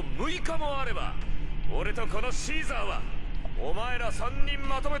あと6日もあれば俺とこのシーザーはお前ら3人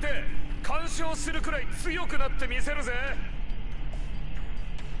まとめて干渉するくらい強くなってみせるぜ。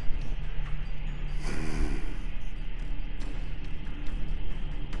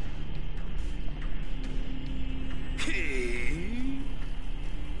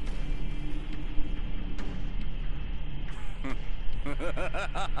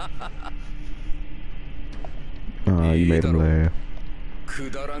You made him laugh. く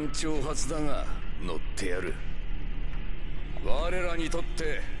だらん挑発だが乗ってやる。我らにとっ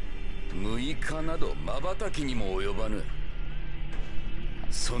て6日など瞬きにも及ばぬ。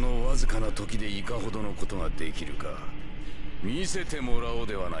そのわずかな時でいかほどのことができるか見せてもらおう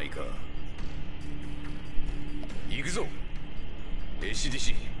ではないか。行くぞエシディ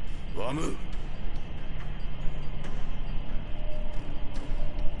シワム。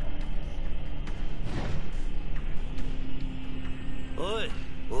おい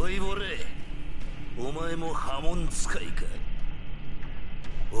おいぼれ、お前も波紋使いか。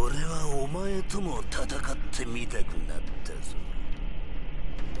俺はお前とも戦ってみたくなったぞ。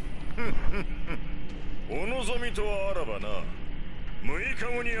お望みとあらばな、6日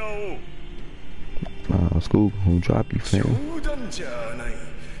後に会おう。School gonna drop you, fam. 冗談じゃない。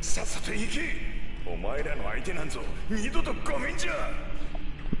さっさと行け。お前らの相手なんぞ二度とごめんじゃ。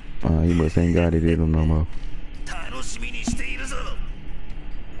He must ain't got it in him no more. 楽しみにしているぞ。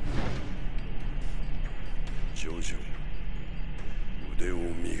ジョジョ、腕を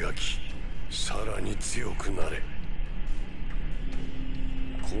磨き、さらに強くなれ。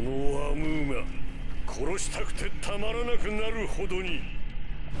このアムーが殺したくてたまらなくなるほどに。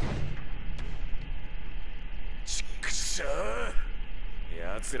ちくしょう、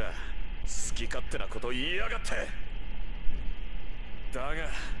奴ら好き勝手なこと言いやがって。だが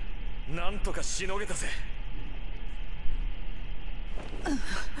なんとかしのげたぜ。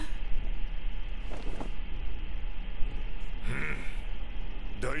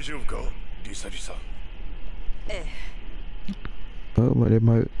大丈夫かリサリサ。Oh, well, that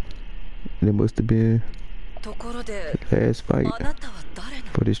must have been ところで the last fight あなたは誰な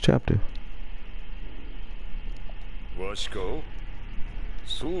の？ for this chapter. わしか？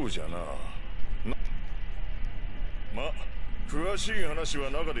そうじゃな。ま、詳しい話は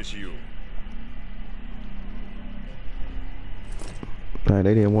中でしよう。Nah,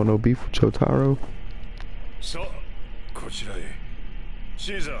 they didn't want no beef with Jotaro. さあ、こちらへ。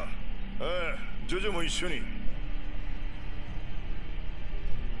シーザー、ジョジョも一緒に。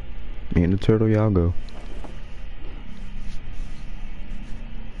Me and the turtle, y'all go.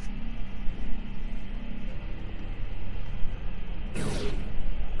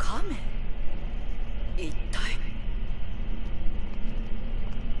 Kame? 一体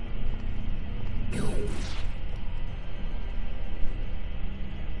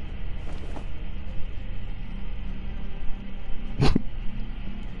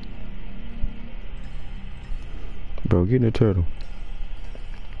Bro, get in the turtle.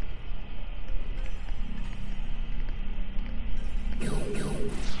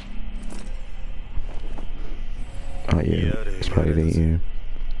 Oh yeah, it's probably the end.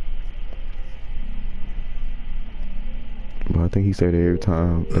 But I think he said that every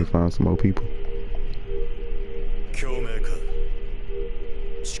time they find some more people. 共鳴か。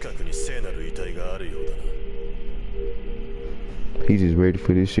近くに聖なる遺体があるようだな。 He's just ready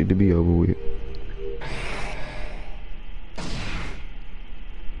for this shit to be over with.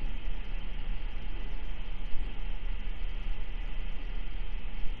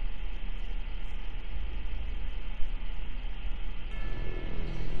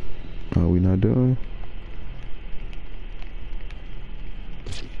 Are we not done?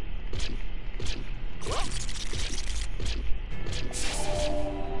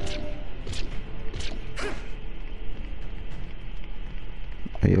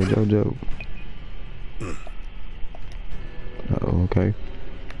 Hey, yo, JoJo. Uh-oh, okay.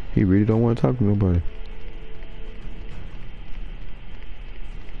 He really don't want to talk to nobody.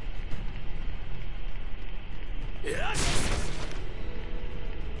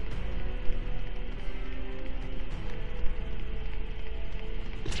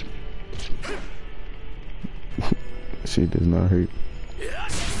 Shit does not hurt.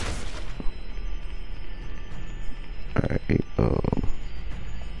 Alright,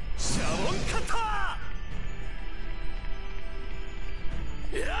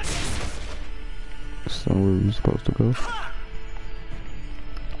 somewhere we're supposed to go.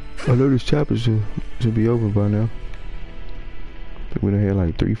 I know this chapter should be over by now. But we done had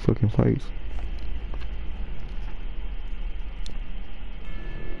like 3 fucking fights.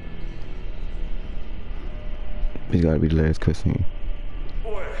 It's gotta be the last cutscene.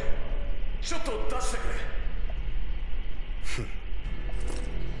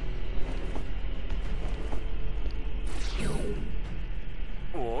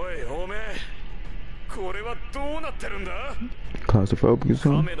 Claustrophobic or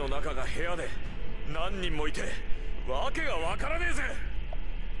something?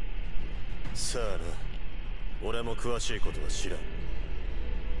 さあな、俺も詳しいことは知らん。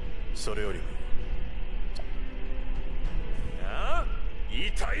それよりも。あ？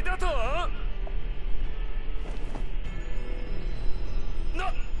遺体だと？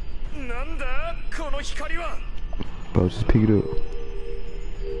なんだこの光は。 Bro, just pick it up.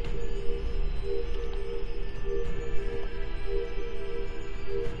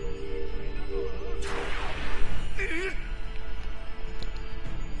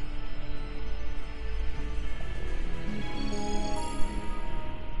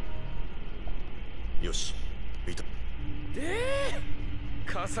 Yoshi, 見た。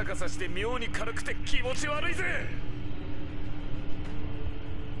カサカサして妙に軽くて気持ち悪いぜ。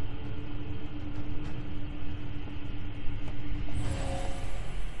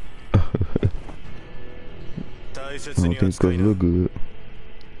大切に扱いな。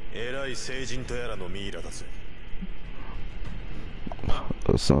偉い聖人とやらのミイラだぜ。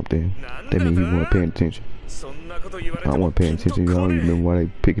 Or something. That means he wasn't paying attention. I wasn't paying attention. Y'all don't remember why they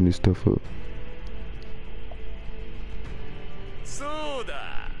picking this stuff up. そう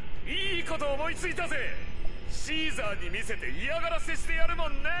だ、いいこと思いついたぜ。シーザーに見せて嫌がらせしてやるも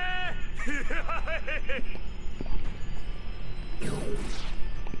んね。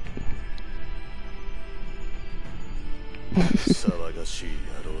騒がしい野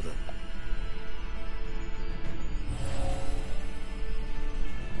郎だ。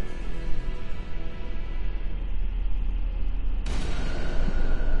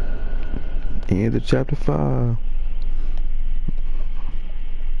 End of chapter 5.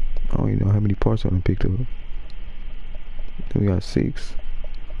 I don't even know how many parts I done picked up. Then we got 6.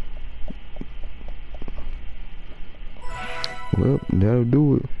 Well, that'll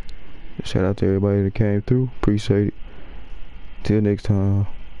do it. Shout out to everybody that came through. Appreciate it. Till next time.